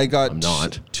tomorrow, I got I'm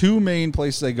not. two main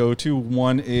places I go to.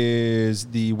 One is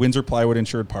the Windsor Plywood in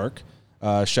Sherwood Park.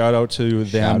 Shout out to them.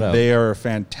 Shout out. They are a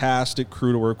fantastic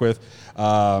crew to work with.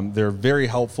 They're very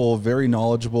helpful, very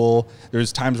knowledgeable.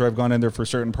 There's times where I've gone in there for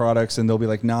certain products and they'll be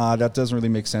like, nah, that doesn't really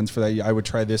make sense for that. I would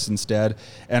try this instead.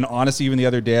 And honestly, even the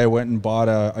other day I went and bought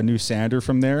a new sander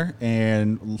from there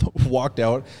and walked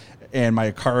out and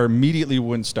my car immediately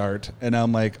wouldn't start. And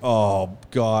I'm like, oh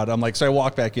God. I'm like, so I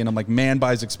walk back in. I'm like, man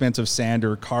buys expensive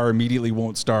sander, car immediately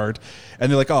won't start.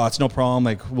 And they're like, oh, it's no problem.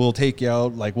 Like, we'll take you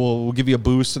out. Like, we'll give you a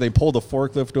boost. So they pulled the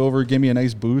forklift over, give me a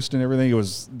nice boost and everything.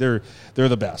 They're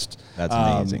the best. That's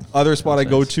amazing. Other spot That's I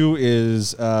go nice. to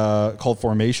is called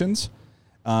Formations.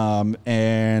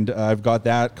 And I've got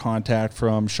that contact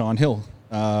from Sean Hill,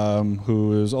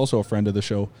 who is also a friend of the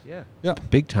show. Yeah.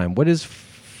 Big time. What is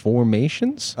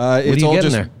Formations? What It's are you all getting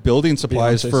just there? building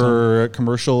supplies Beyonce for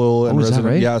commercial and Oh, is that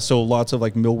resident. right? Yeah, so lots of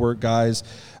like millwork guys.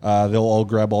 They'll all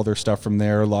grab all their stuff from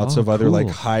there. Lots Oh, of other like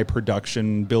cool. high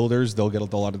production builders. They'll get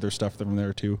a lot of their stuff from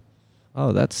there too.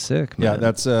 Oh, that's sick, man. Yeah,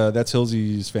 that's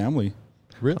Hilsey's family.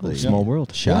 Really? Small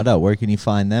world. Shout out. Where can you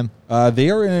find them? They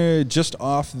are just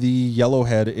off the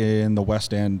Yellowhead in the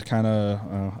West End, kind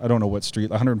of. I don't know what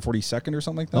street, 142nd or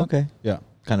something like that. Okay. Yeah,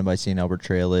 Kind of by St. Albert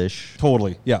Trail-ish.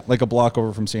 totally. Yeah, like a block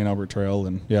over from St. Albert Trail,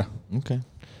 and yeah. Okay.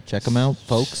 Check them out,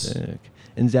 folks. Sick.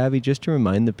 And Zavi, just to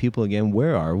remind the people again,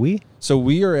 where are we? So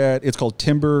we are it's called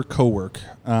Timber Co-work.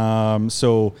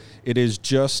 So it's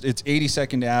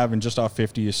 82nd Ave and just off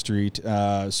 50th Street.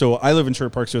 So I live in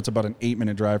Sherwood Park, so it's about an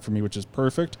 8-minute drive for me, which is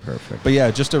perfect. Perfect. But yeah,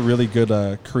 just a really good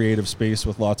creative space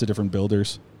with lots of different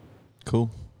builders. Cool.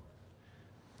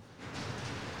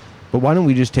 But why don't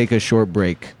we just take a short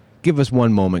break? Give us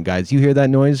one moment, guys. You hear that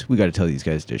noise? We got to tell these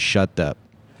guys to shut up.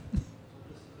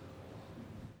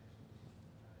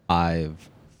 5,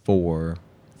 4,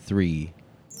 3,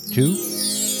 2.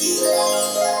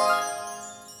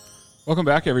 Welcome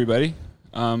back, everybody.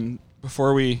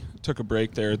 Before we took a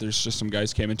break there's just some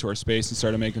guys came into our space and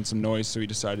started making some noise, so we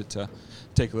decided to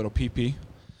take a little pee-pee.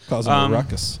 Causing a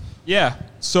ruckus. Yeah,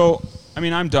 so, I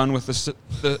mean, I'm done with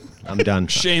the I'm done.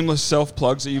 shameless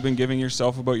self-plugs that you've been giving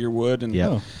yourself about your wood and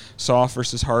Yeah. soft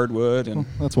versus hardwood and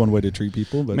That's one way to treat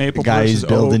people. But maple Guy versus is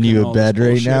building oak you and a all this bed right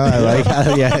bullshit. now. I like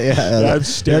how, yeah. I'm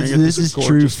staring at This this is true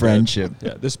gorgeous bed. friendship.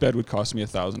 Yeah, this bed would cost me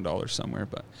 $1,000 somewhere.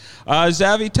 But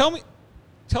Zavi,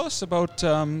 tell us about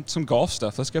some golf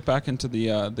stuff. Let's get back into the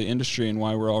industry and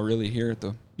why we're all really here at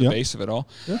the base of it all.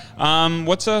 Yeah.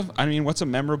 What's a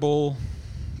memorable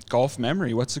golf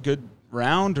memory? What's a good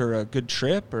round or a good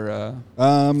trip or a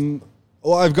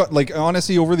Well, I've got, like,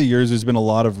 honestly, over the years, there's been a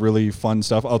lot of really fun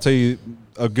stuff. I'll tell you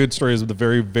a good story is the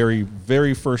very, very,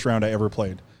 very first round I ever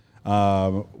played.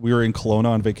 We were in Kelowna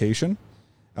on vacation.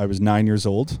 I was 9 years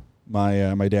old.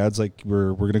 My dad's like,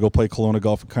 we're going to go play Kelowna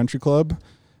Golf and Country Club.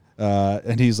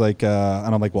 And he's like,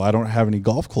 and I'm like, well, I don't have any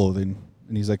golf clothing.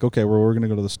 And he's like, okay, well, we're going to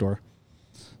go to the store.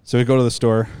 So we go to the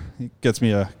store. He gets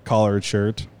me a collared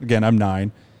shirt. Again, I'm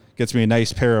 9. Gets me a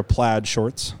nice pair of plaid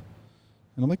shorts.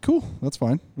 And I'm like, cool, that's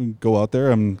fine. We can go out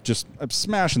there. I'm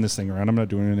smashing this thing around. I'm not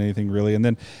doing anything really. And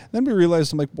then we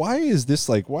realized, I'm like, why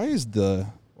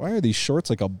are these shorts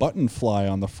like a button fly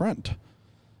on the front?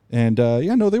 And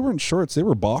no, they weren't shorts. They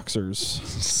were boxers.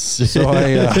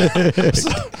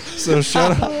 So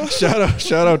shout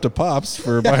out to Pops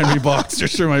for buying me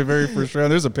boxers for my very first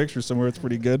round. There's a picture somewhere. It's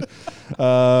pretty good.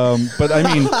 But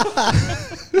I mean,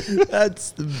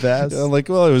 That's the best. like,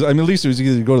 well, at least it was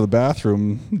easy to go to the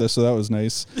bathroom. So that was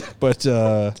nice. But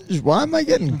Why am I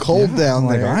getting cold down I'm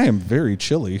like, there? I am very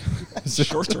chilly.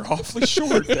 shorts are awfully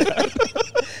short.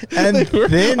 and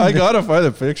then I gotta find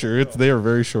the picture. They are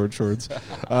very short shorts.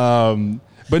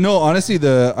 But no, honestly,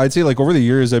 I'd say like over the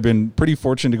years, I've been pretty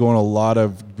fortunate to go on a lot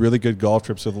of really good golf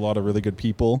trips with a lot of really good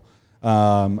people.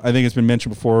 I think it's been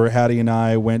mentioned before. Hattie and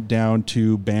I went down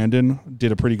to Bandon,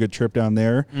 did a pretty good trip down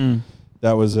there.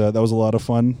 That was a lot of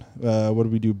fun. What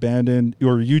did we do? Bandon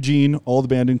or Eugene, all the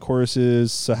Bandon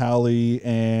courses, Sahali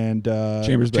and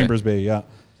Chambers Bay. Yeah,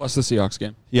 Plus the Seahawks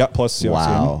game. yeah. Plus the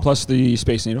Wow. Plus the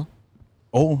Space Needle.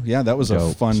 Oh yeah, that was a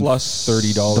Dope. fun Plus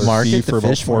 $30 the market, fee the for about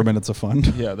fish 4 market. minutes of fun.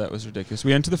 Yeah, that was ridiculous.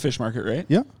 We went to the fish market, right?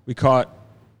 Yeah. We caught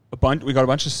a bunch. We got a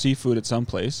bunch of seafood at some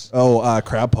place. Oh,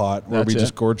 crab pot, where That's we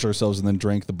just it. gorged ourselves and then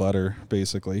drank the butter,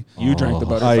 basically. You drank the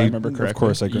butter, if I remember of correctly.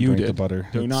 course I could You drink did. the butter.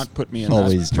 Do It's not put me in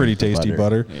always that. pretty drink the tasty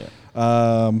butter.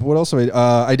 Yeah. What else?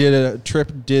 I did a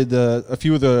trip, did a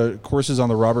few of the courses on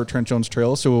the Robert Trent Jones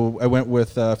Trail. So I went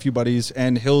with a few buddies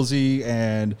and Hilsey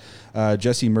and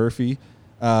Jesse Murphy.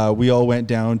 We all went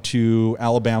down to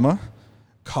Alabama.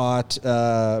 caught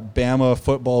Bama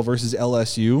football versus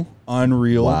LSU.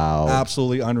 Unreal. Wow.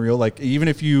 Absolutely unreal. Like, even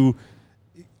if you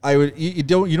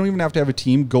don't even have to have a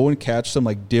team. Go and catch some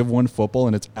like Div 1 football,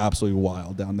 and it's absolutely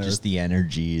wild down there. Just the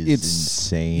energy is It's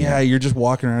insane. Yeah, you're just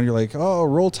walking around. You're like, oh,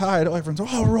 roll tide. Oh, everyone's,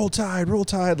 oh, roll tide, roll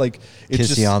tide. Like, it's Kiss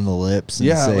just, you on the lips and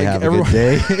yeah, say, like have everyone, a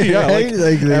good day. yeah,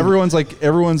 Right?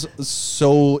 everyone's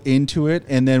so into it.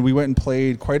 And then we went and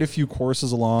played quite a few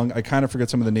courses along. I kind of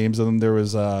forget some of the names of them. There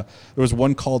was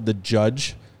one called the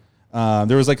Judge.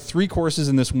 There was like 3 courses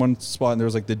in this one spot, and there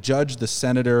was like the Judge, the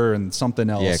Senator, and something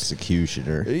else. The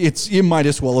executioner. It might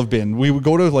as well have been. We would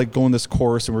go on this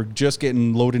course, and we're just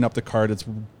loading up the cart. It's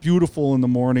beautiful in the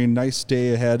morning, nice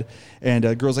day ahead. And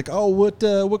a girl's like, "Oh,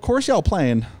 what course y'all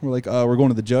playing?" We're like, "We're going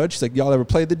to the Judge." She's like, "Y'all ever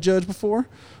played the Judge before?"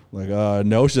 We're like,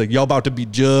 no. She's like, "Y'all about to be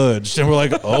judged." And we're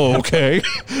like, "Oh, okay."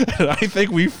 And I think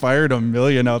we fired a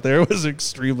million out there. It was an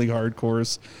extremely hard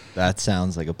course. That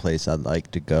sounds like a place I'd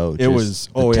like to go. It was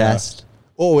the test.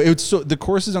 Oh, it's so the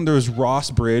courses on there was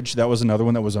Ross Bridge. That was another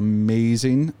one that was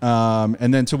amazing.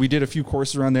 And then so we did a few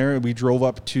courses around there. We drove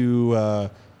up to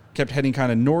kept heading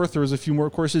kind of north. There was a few more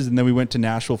courses, and then we went to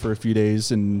Nashville for a few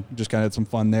days and just kind of had some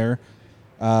fun there.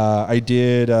 I've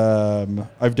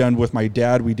done with my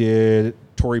dad. We did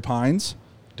Torrey Pines.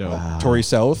 Wow. Torrey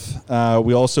South.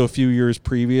 We also a few years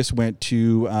previous went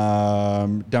to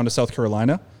down to South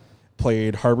Carolina,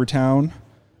 played Harbortown.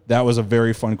 That was a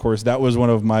very fun course. That was one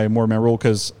of my more memorable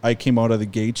because I came out of the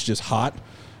gates just hot.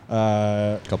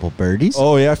 Couple birdies.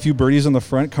 Oh yeah, a few birdies on the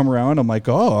front. Come around, I'm like,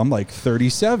 oh, I'm like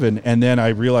 37, and then I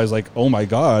realized like, oh my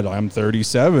god, I'm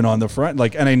 37 on the front.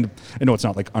 Like, and I know it's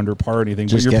not like under par or anything,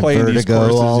 Just but you're get playing these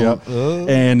vertigo courses,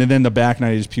 and then the back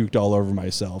nine I just puked all over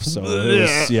myself. So it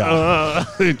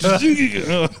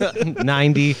was,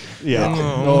 90. yeah.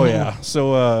 Oh yeah.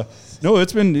 So no,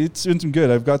 it's been some good.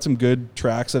 I've got some good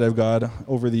tracks that I've got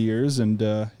over the years, and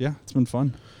yeah, it's been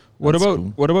fun. What That's about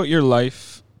cool. what about your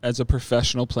life as a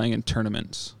professional playing in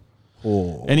tournaments?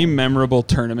 Oh. Any memorable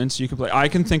tournaments you could play? I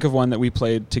can think of one that we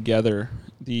played together,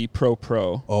 the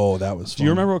Pro. Oh, that was fun. Do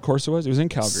you remember what course it was? It was in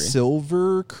Calgary.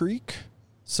 Silver Creek?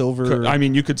 Silver. I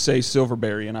mean, you could say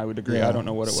Silverberry, and I would agree. Yeah. I don't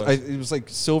know what it was. It was like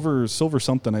silver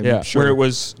something. I'm yeah, sure. where it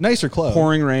was nicer club.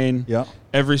 pouring rain. Yeah.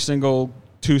 Every single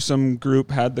twosome group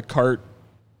had the cart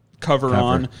cover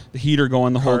on, the heater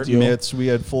going, the whole Cart deal. mitts. We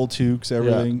had full toques,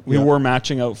 everything. Yeah. We wore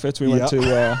matching outfits. We went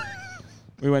to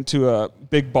we went to a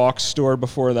big box store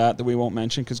before that we won't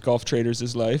mention because Golf Traders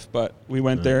is life. But we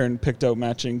went there and picked out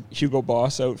matching Hugo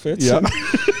Boss outfits. Yeah.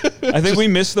 I think we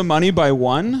missed the money by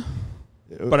one,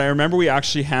 but I remember we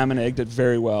actually ham and egged it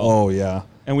very well. Oh yeah.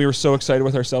 And we were so excited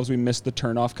with ourselves, we missed the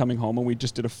turnoff coming home, and we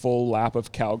just did a full lap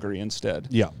of Calgary instead.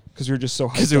 Yeah. Because we were just so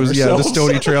hyped. Because it was the ourselves.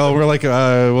 Stony Trail. We're like,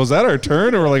 was that our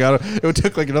turn? Or we're like, it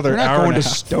took like another We're not hour going and to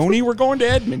a half. Stony. We're going to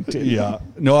Edmonton. Yeah.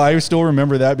 No, I still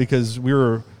remember that because we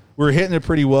were hitting it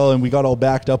pretty well, and we got all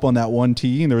backed up on that one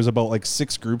tee, and there was about like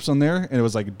 6 groups on there, and it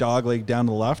was like dog leg down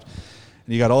to the left.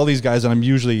 And you got all these guys, and I'm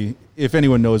usually, if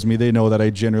anyone knows me, they know that I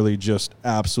generally just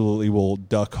absolutely will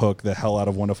duck hook the hell out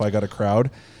of one if I got a crowd.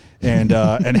 And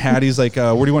Hattie's like,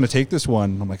 where do you want to take this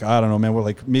one? I'm like, I don't know, man. We're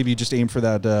like, maybe just aim for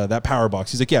that power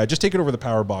box. He's like, yeah, just take it over the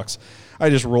power box.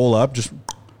 I just roll up, just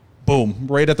boom,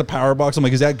 right at the power box. I'm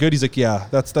like, is that good? He's like, yeah,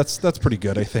 that's pretty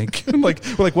good, I think. I'm like,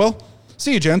 we're like, well,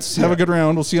 see you, gents. Have a good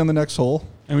round. We'll see you on the next hole.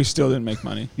 And we still didn't make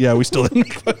money. Yeah, we still didn't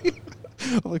make money.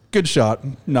 Like, good shot,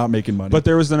 not making money. But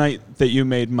there was the night that you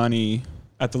made money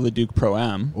at the Leduc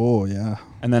Pro-Am. Oh, yeah.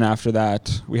 And then after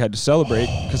that, we had to celebrate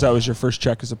because that was your first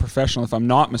check as a professional, if I'm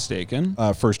not mistaken.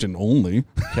 First and only.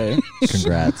 Okay.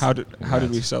 Congrats. How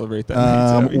did we celebrate that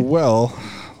night, Zabby? Well,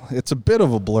 it's a bit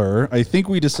of a blur. I think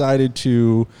we decided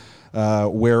to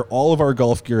wear all of our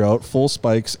golf gear out, full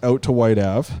spikes, out to White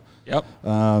Ave. Yep.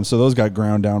 So those got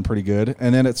ground down pretty good.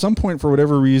 And then at some point, for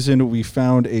whatever reason, we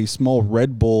found a small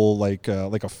Red Bull, like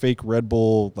a fake Red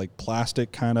Bull, like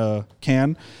plastic kind of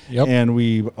can. Yep. And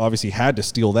we obviously had to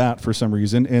steal that for some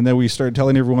reason. And then we started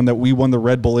telling everyone that we won the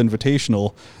Red Bull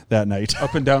Invitational that night.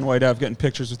 Up and down White Ave, getting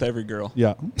pictures with every girl.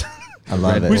 Yeah. I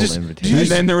love Red it. Bull invitation. And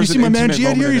then there was you see an my man intimate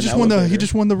Jed moment here. in He an just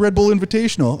elevator. won the Red Bull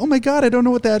Invitational. Oh my God, I don't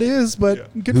know what that is,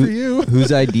 but good for you.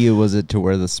 Whose idea was it to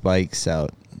wear the spikes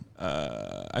out?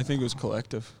 I think it was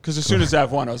collective. Because as soon as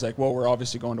Ave won, I was like, well, we're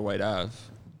obviously going to White Ave.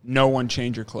 No one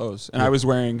change your clothes. And I was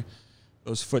wearing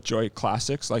those FootJoy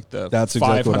classics, like the That's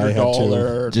exactly what I had, too.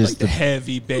 $500, Just like the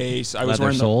heavy base. I was leather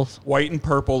wearing soles? the white and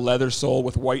purple leather sole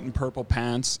with white and purple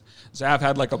pants. Zav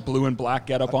had like a blue and black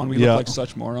getup on. We Yeah. looked like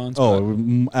such morons.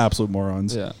 Oh, absolute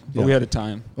morons. yeah. But we had a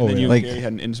time. Oh, And then yeah. you Like- and Gary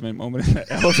had an intimate moment in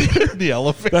the elevator. The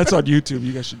elephant. That's on YouTube.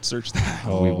 You guys should search that.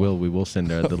 We will send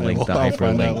the link, the I'll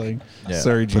find that hyperlink. link. Yeah,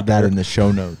 Sorry, put that Jabbar. in the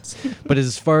show notes. But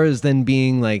as far as then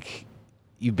being like,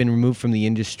 you've been removed from the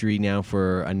industry now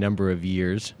for a number of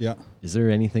years. Yeah. Is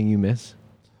there anything you miss?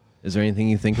 Is there anything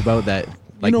you think about that?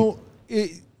 Like, You know,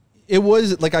 it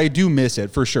was like, I do miss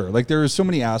it for sure. Like, there's so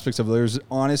many aspects of it. There's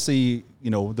honestly, you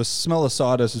know, the smell of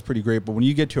sawdust is pretty great, but when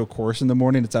you get to a course in the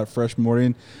morning, it's that fresh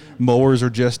morning, mowers are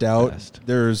just out. Best.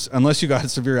 There's, unless you got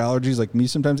severe allergies like me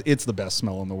sometimes, it's the best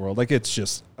smell in the world. Like, it's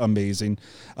just amazing.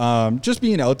 Just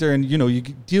being out there, and, you know, you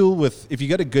deal with, if you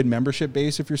got a good membership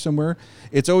base, if you're somewhere,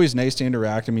 it's always nice to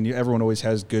interact. I mean, everyone always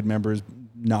has good members,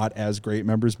 not as great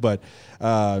members, but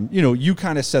you know, you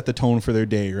kind of set the tone for their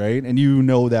day, right? And you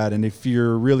know that, and if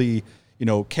you're really, you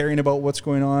know, caring about what's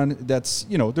going on, that's,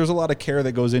 you know, there's a lot of care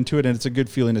that goes into it, and it's a good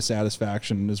feeling of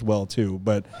satisfaction as well too.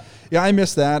 But yeah, I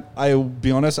miss that. I'll be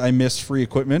honest, I miss free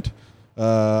equipment.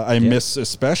 I miss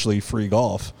especially free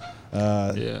golf.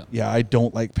 Yeah, I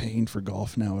don't like paying for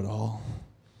golf now at all.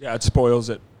 Yeah, it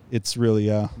spoils it. It's really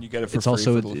You get it for it's free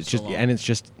also, for it's so just, long. and it's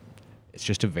just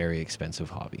a very expensive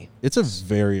hobby it's a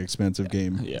very expensive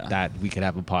game. Yeah. that we could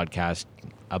have a podcast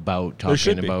about There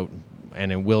should talking be. about,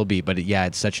 and it will be, but yeah,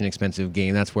 it's such an expensive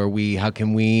game. That's where do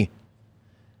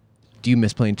you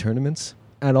miss playing tournaments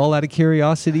at all out of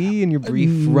curiosity in your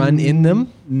brief run in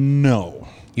them? No.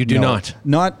 You do No.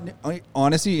 not.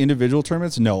 Honestly, individual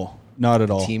tournaments, no, not at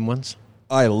all. Team ones?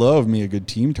 I love me a good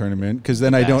team tournament because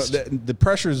then I Best. don't, the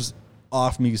pressure's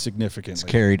off me significantly. It's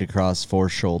carried across 4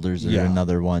 shoulders or Yeah.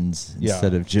 another one's Yeah.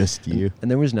 instead of just you. And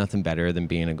there was nothing better than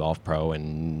being a golf pro.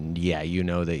 And yeah, you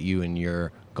know that you and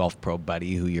your golf pro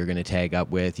buddy who you're going to tag up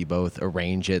with, you both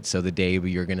arrange it. So the day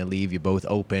you're going to leave, you're both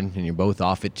open and you're both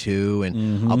off at 2.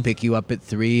 And I'll pick you up at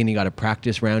 3. And you got a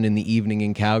practice round in the evening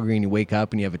in Calgary. And you wake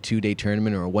up and you have a 2-day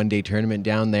tournament or a 1-day tournament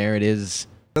down there. It is.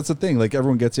 That's the thing. Like,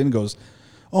 everyone gets in and goes,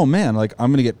 oh man, like,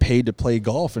 I'm going to get paid to play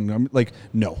golf. And I'm like,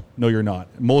 no, you're not.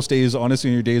 Most days, honestly,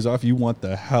 on your days off, you want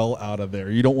the hell out of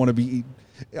there. You don't want to be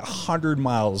 100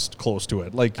 miles close to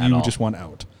it. Like, you all. just want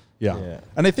out. Yeah. Yeah.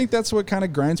 And I think that's what kind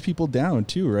of grinds people down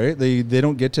too, right? They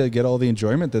don't get to get all the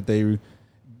enjoyment that they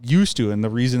used to, and the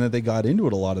reason that they got into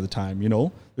it a lot of the time. You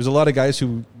know, there's a lot of guys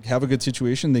who have a good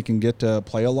situation, they can get to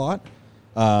play a lot,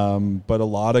 but a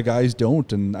lot of guys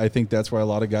don't, and I think that's why a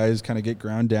lot of guys kind of get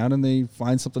ground down and they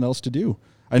find something else to do.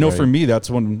 I know for me, that's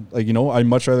when, like, you know, I'd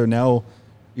much rather now,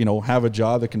 you know, have a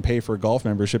job that can pay for a golf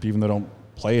membership, even though I don't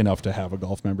play enough to have a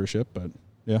golf membership. But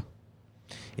yeah.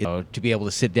 To be able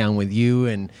to sit down with you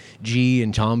and G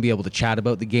and Tom, be able to chat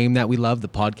about the game that we love, the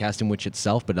podcast in which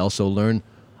itself, but also learn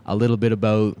a little bit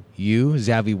about you,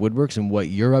 Zavy Woodworks, and what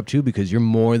you're up to, because you're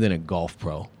more than a golf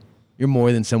pro. You're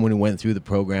more than someone who went through the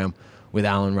program with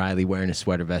Alan Riley wearing a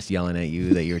sweater vest yelling at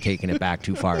you that you're taking it back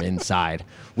too far inside,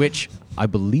 which I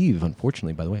believe,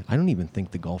 unfortunately, by the way, I don't even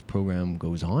think the golf program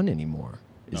goes on anymore.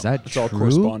 Is that it's true? all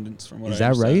correspondence from what Is I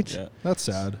that understand. right? Yeah. That's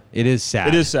sad. It is sad.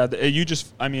 It is sad. You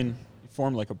just, I mean, you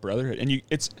form like a brotherhood, and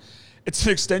it's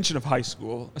an extension of high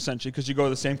school essentially, because you go to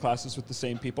the same classes with the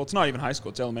same people. It's not even high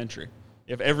school; it's elementary.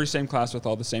 You have every same class with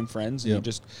all the same friends,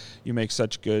 and you make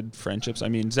such good friendships. I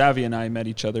mean, Zavy and I met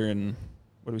each other in,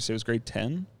 what do we say, it was grade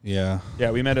 10? Yeah.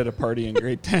 Yeah, we met at a party in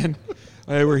grade 10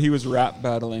 where he was rap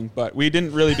battling, but we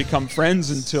didn't really become friends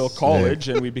until college,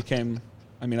 and I became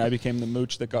the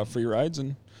mooch that got free rides,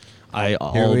 and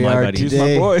All we my are buddies. he's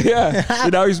my boy. Yeah,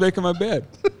 and now he's making my bed.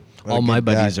 All my good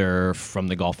guy. buddies are from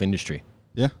the golf industry.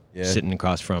 Yeah. Yeah. Sitting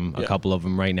across from a Yeah. couple of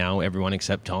them right now, everyone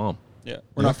except Tom. Yeah,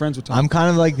 we're not friends with Tom. I'm kind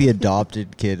of like the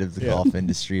adopted kid of the Yeah. golf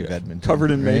industry of Edmonton.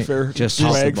 Covered in right? Mayfair. Just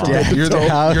swag off from the head ball.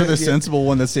 to You're toe. the sensible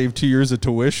one that saved 2 years of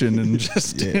tuition and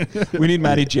just Yeah. We need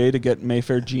Matty J to get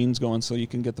Mayfair jeans going so you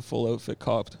can get the full outfit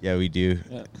copped. Yeah, we do.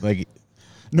 Yeah. Like,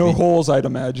 No holes, I'd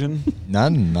imagine.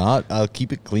 not. I'll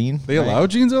keep it clean. they allow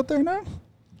jeans out there now.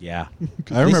 Yeah.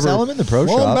 I remember sell 'em in the pro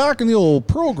well, shop. back in the old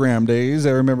program days, I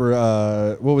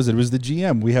remember what was it? It was the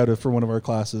GM we had it for one of our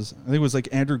classes. I think it was like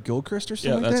Andrew Gilchrist or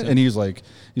something Yeah, like that's that. him. And he's like,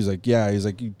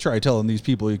 you try telling these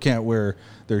people you can't wear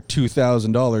their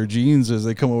 $2,000 jeans as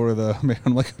they come over to the man.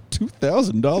 I'm like,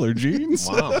 $2,000 jeans?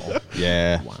 Wow.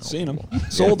 Yeah. Seen them.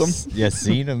 Sold them. Yes,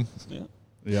 seen them. Yeah.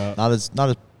 Yeah. Not as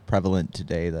prevalent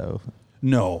today though.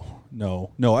 No.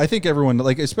 I think everyone,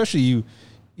 like, especially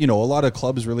you know, a lot of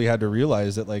clubs really had to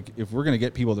realize that, like, if we're going to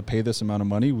get people to pay this amount of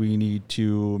money, we need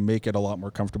to make it a lot more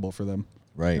comfortable for them.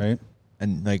 Right. Right.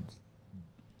 And like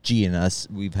G and us,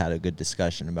 we've had a good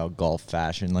discussion about golf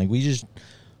fashion. Like we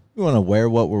want to wear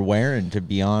what we're wearing, to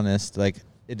be honest. Like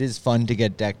it is fun to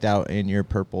get decked out in your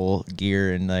purple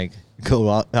gear and like go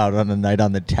out on a night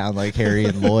on the town like Harry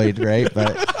and Lloyd, right?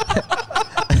 But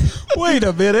Wait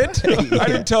a minute. I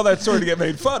didn't tell that story to get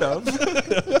made fun of.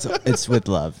 it's with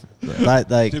love. But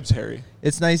like Dibs Harry.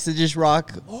 it's nice to just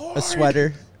rock a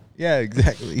sweater. Yeah,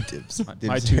 exactly. Dibs. My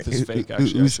Dibs. tooth is fake,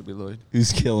 actually. I Who's- should be Lloyd.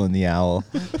 Who's killing the owl,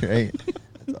 right?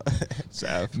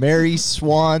 Sav. Mary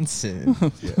Swanson.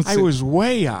 I was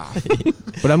way off.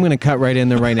 But I'm going to cut right in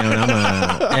there right now,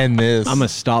 and And this. I'm going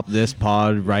to stop this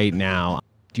pod right now.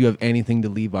 Do you have anything to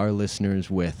leave our listeners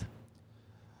with?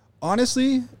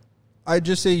 Honestly, I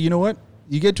just say, you know what?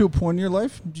 You get to a point in your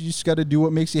life, you just got to do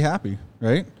what makes you happy,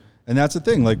 right? And that's the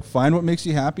thing. Like, find what makes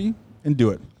you happy and do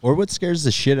it. Or what scares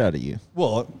the shit out of you.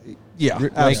 Well, yeah,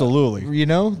 Like, absolutely. You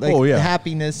know? Like Oh, yeah.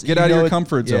 happiness. Get you out of know your it-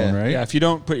 comfort zone, yeah. right? Yeah, if you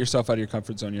don't put yourself out of your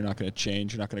comfort zone, you're not going to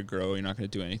change. You're not going to grow. You're not going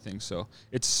to do anything. So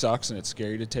it sucks and it's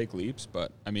scary to take leaps.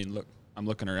 But I mean, look, I'm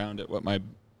looking around at what one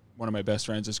of my best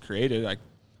friends has created. I'm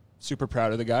super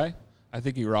proud of the guy. I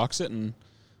think he rocks it, and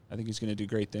I think he's going to do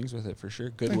great things with it for sure.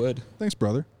 Good wood. Thanks,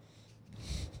 brother.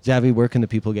 Zavi, where can the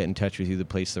people get in touch with you to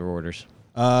place their orders?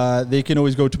 They can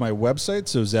always go to my website,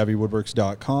 so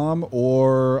zaviwoodworks.com,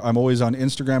 or I'm always on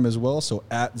Instagram as well, so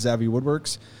at Zavi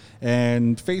Woodworks,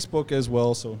 and Facebook as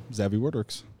well, so Zavi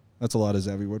Woodworks. That's a lot of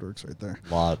Zavi Woodworks right there.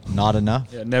 Not enough.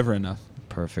 Yeah, never enough.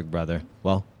 Perfect, brother.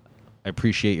 Well, I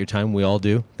appreciate your time. We all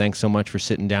do. Thanks so much for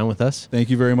sitting down with us. Thank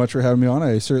you very much for having me on.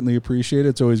 I certainly appreciate it.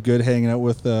 It's always good hanging out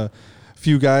with a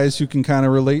few guys who can kind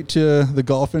of relate to the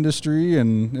golf industry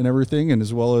and everything, and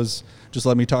as well as just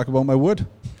let me talk about my wood.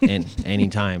 And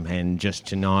anytime. And just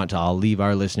to not, I'll leave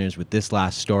our listeners with this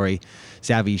last story.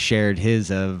 Zavi shared his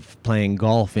of playing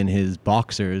golf in his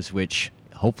boxers, which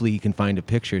hopefully you can find a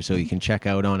picture so you can check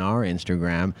out on our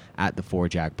Instagram at the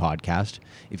 4Jack Podcast.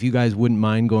 If you guys wouldn't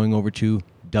mind going over to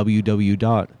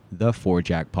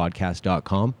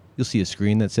www.the4jackpodcast.com, you'll see a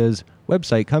screen that says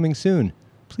website coming soon.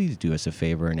 Please do us a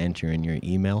favor and enter in your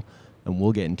email, and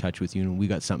we'll get in touch with you. And we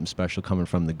got something special coming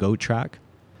from the Goat Track.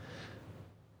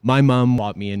 My mom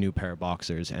bought me a new pair of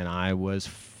boxers, and I was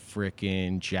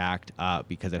freaking jacked up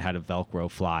because it had a Velcro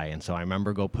fly. And so I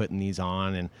remember putting these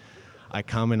on, and I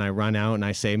come and I run out and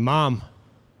I say, Mom,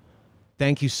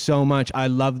 thank you so much. I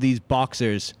love these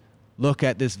boxers. Look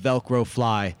at this Velcro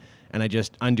fly. And I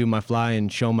just undo my fly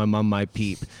and show my mom my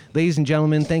peep. Ladies and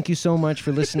gentlemen, thank you so much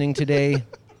for listening today.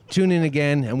 Tune in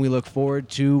again, and we look forward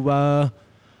to, what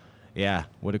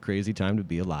a crazy time to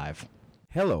be alive.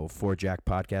 Hello, 4Jack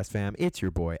Podcast fam. It's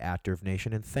your boy, Active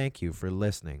Nation, and thank you for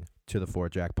listening to the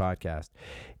 4Jack Podcast.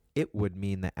 It would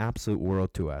mean the absolute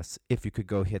world to us if you could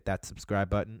go hit that subscribe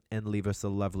button and leave us a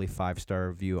lovely 5-star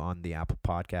review on the Apple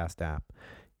Podcast app.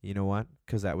 You know what?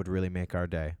 Because that would really make our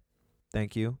day.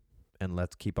 Thank you, and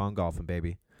let's keep on golfing,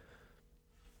 baby.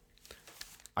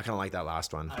 I kind of like that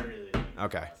last one. I really do.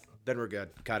 Okay. Then we're good.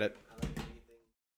 Cut it.